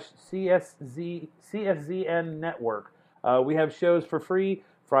twitch.tv/CSZN Network. We have shows for free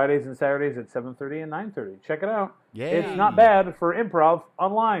Fridays and Saturdays at 7:30 and 9:30. Check it out. Yeah. It's not bad for improv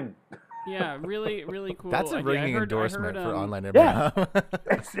online. Yeah, really, really cool. That's a ringing endorsement for online improv. Yeah,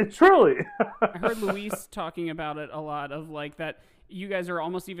 it's truly. I heard Luis talking about it a lot, of like that you guys are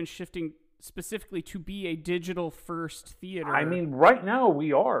almost even shifting specifically to be a digital first theater. I mean, right now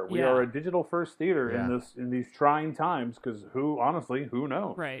we are. We are a digital first theater in these trying times, because who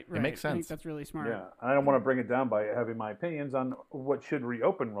knows? Right. It makes sense. I think that's really smart. Yeah, I don't want to bring it down by having my opinions on what should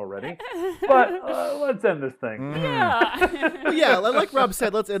reopen already. But let's end this thing. Yeah. Well, yeah, like Rob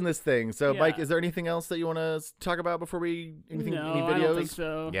said, let's end this thing. So, Mike, is there anything else that you want to talk about before we any videos? I don't think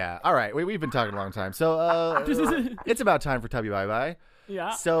so. Yeah. All right. We've been talking a long time. So it's about time for Tubby Bye Bye.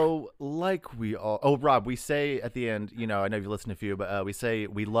 Yeah. So, like we all... Oh, Rob, we say at the end, I know you've listened to a few, but we say,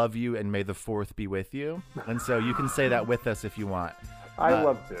 we love you and may the 4th be with you. And so you can say that with us if you want. I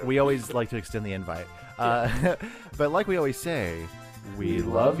love to. We always like to extend the invite. But like we always say, we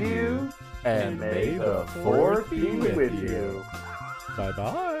love you and may the 4th be with you.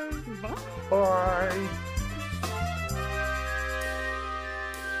 Bye-bye. Bye.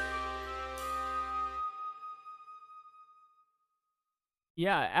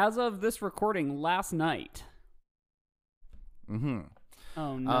 Yeah, as of this recording last night. Mm-hmm.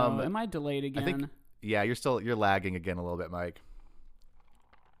 Oh no, am I delayed again? I think, you're lagging again a little bit, Mike.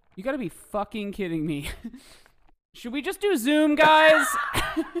 You gotta be fucking kidding me. Should we just do Zoom, guys?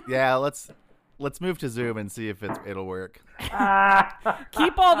 Yeah, let's move to Zoom and see if it'll work.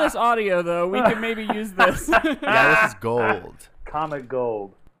 Keep all this audio though. We can maybe use this. Yeah, this is gold. Comic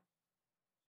gold.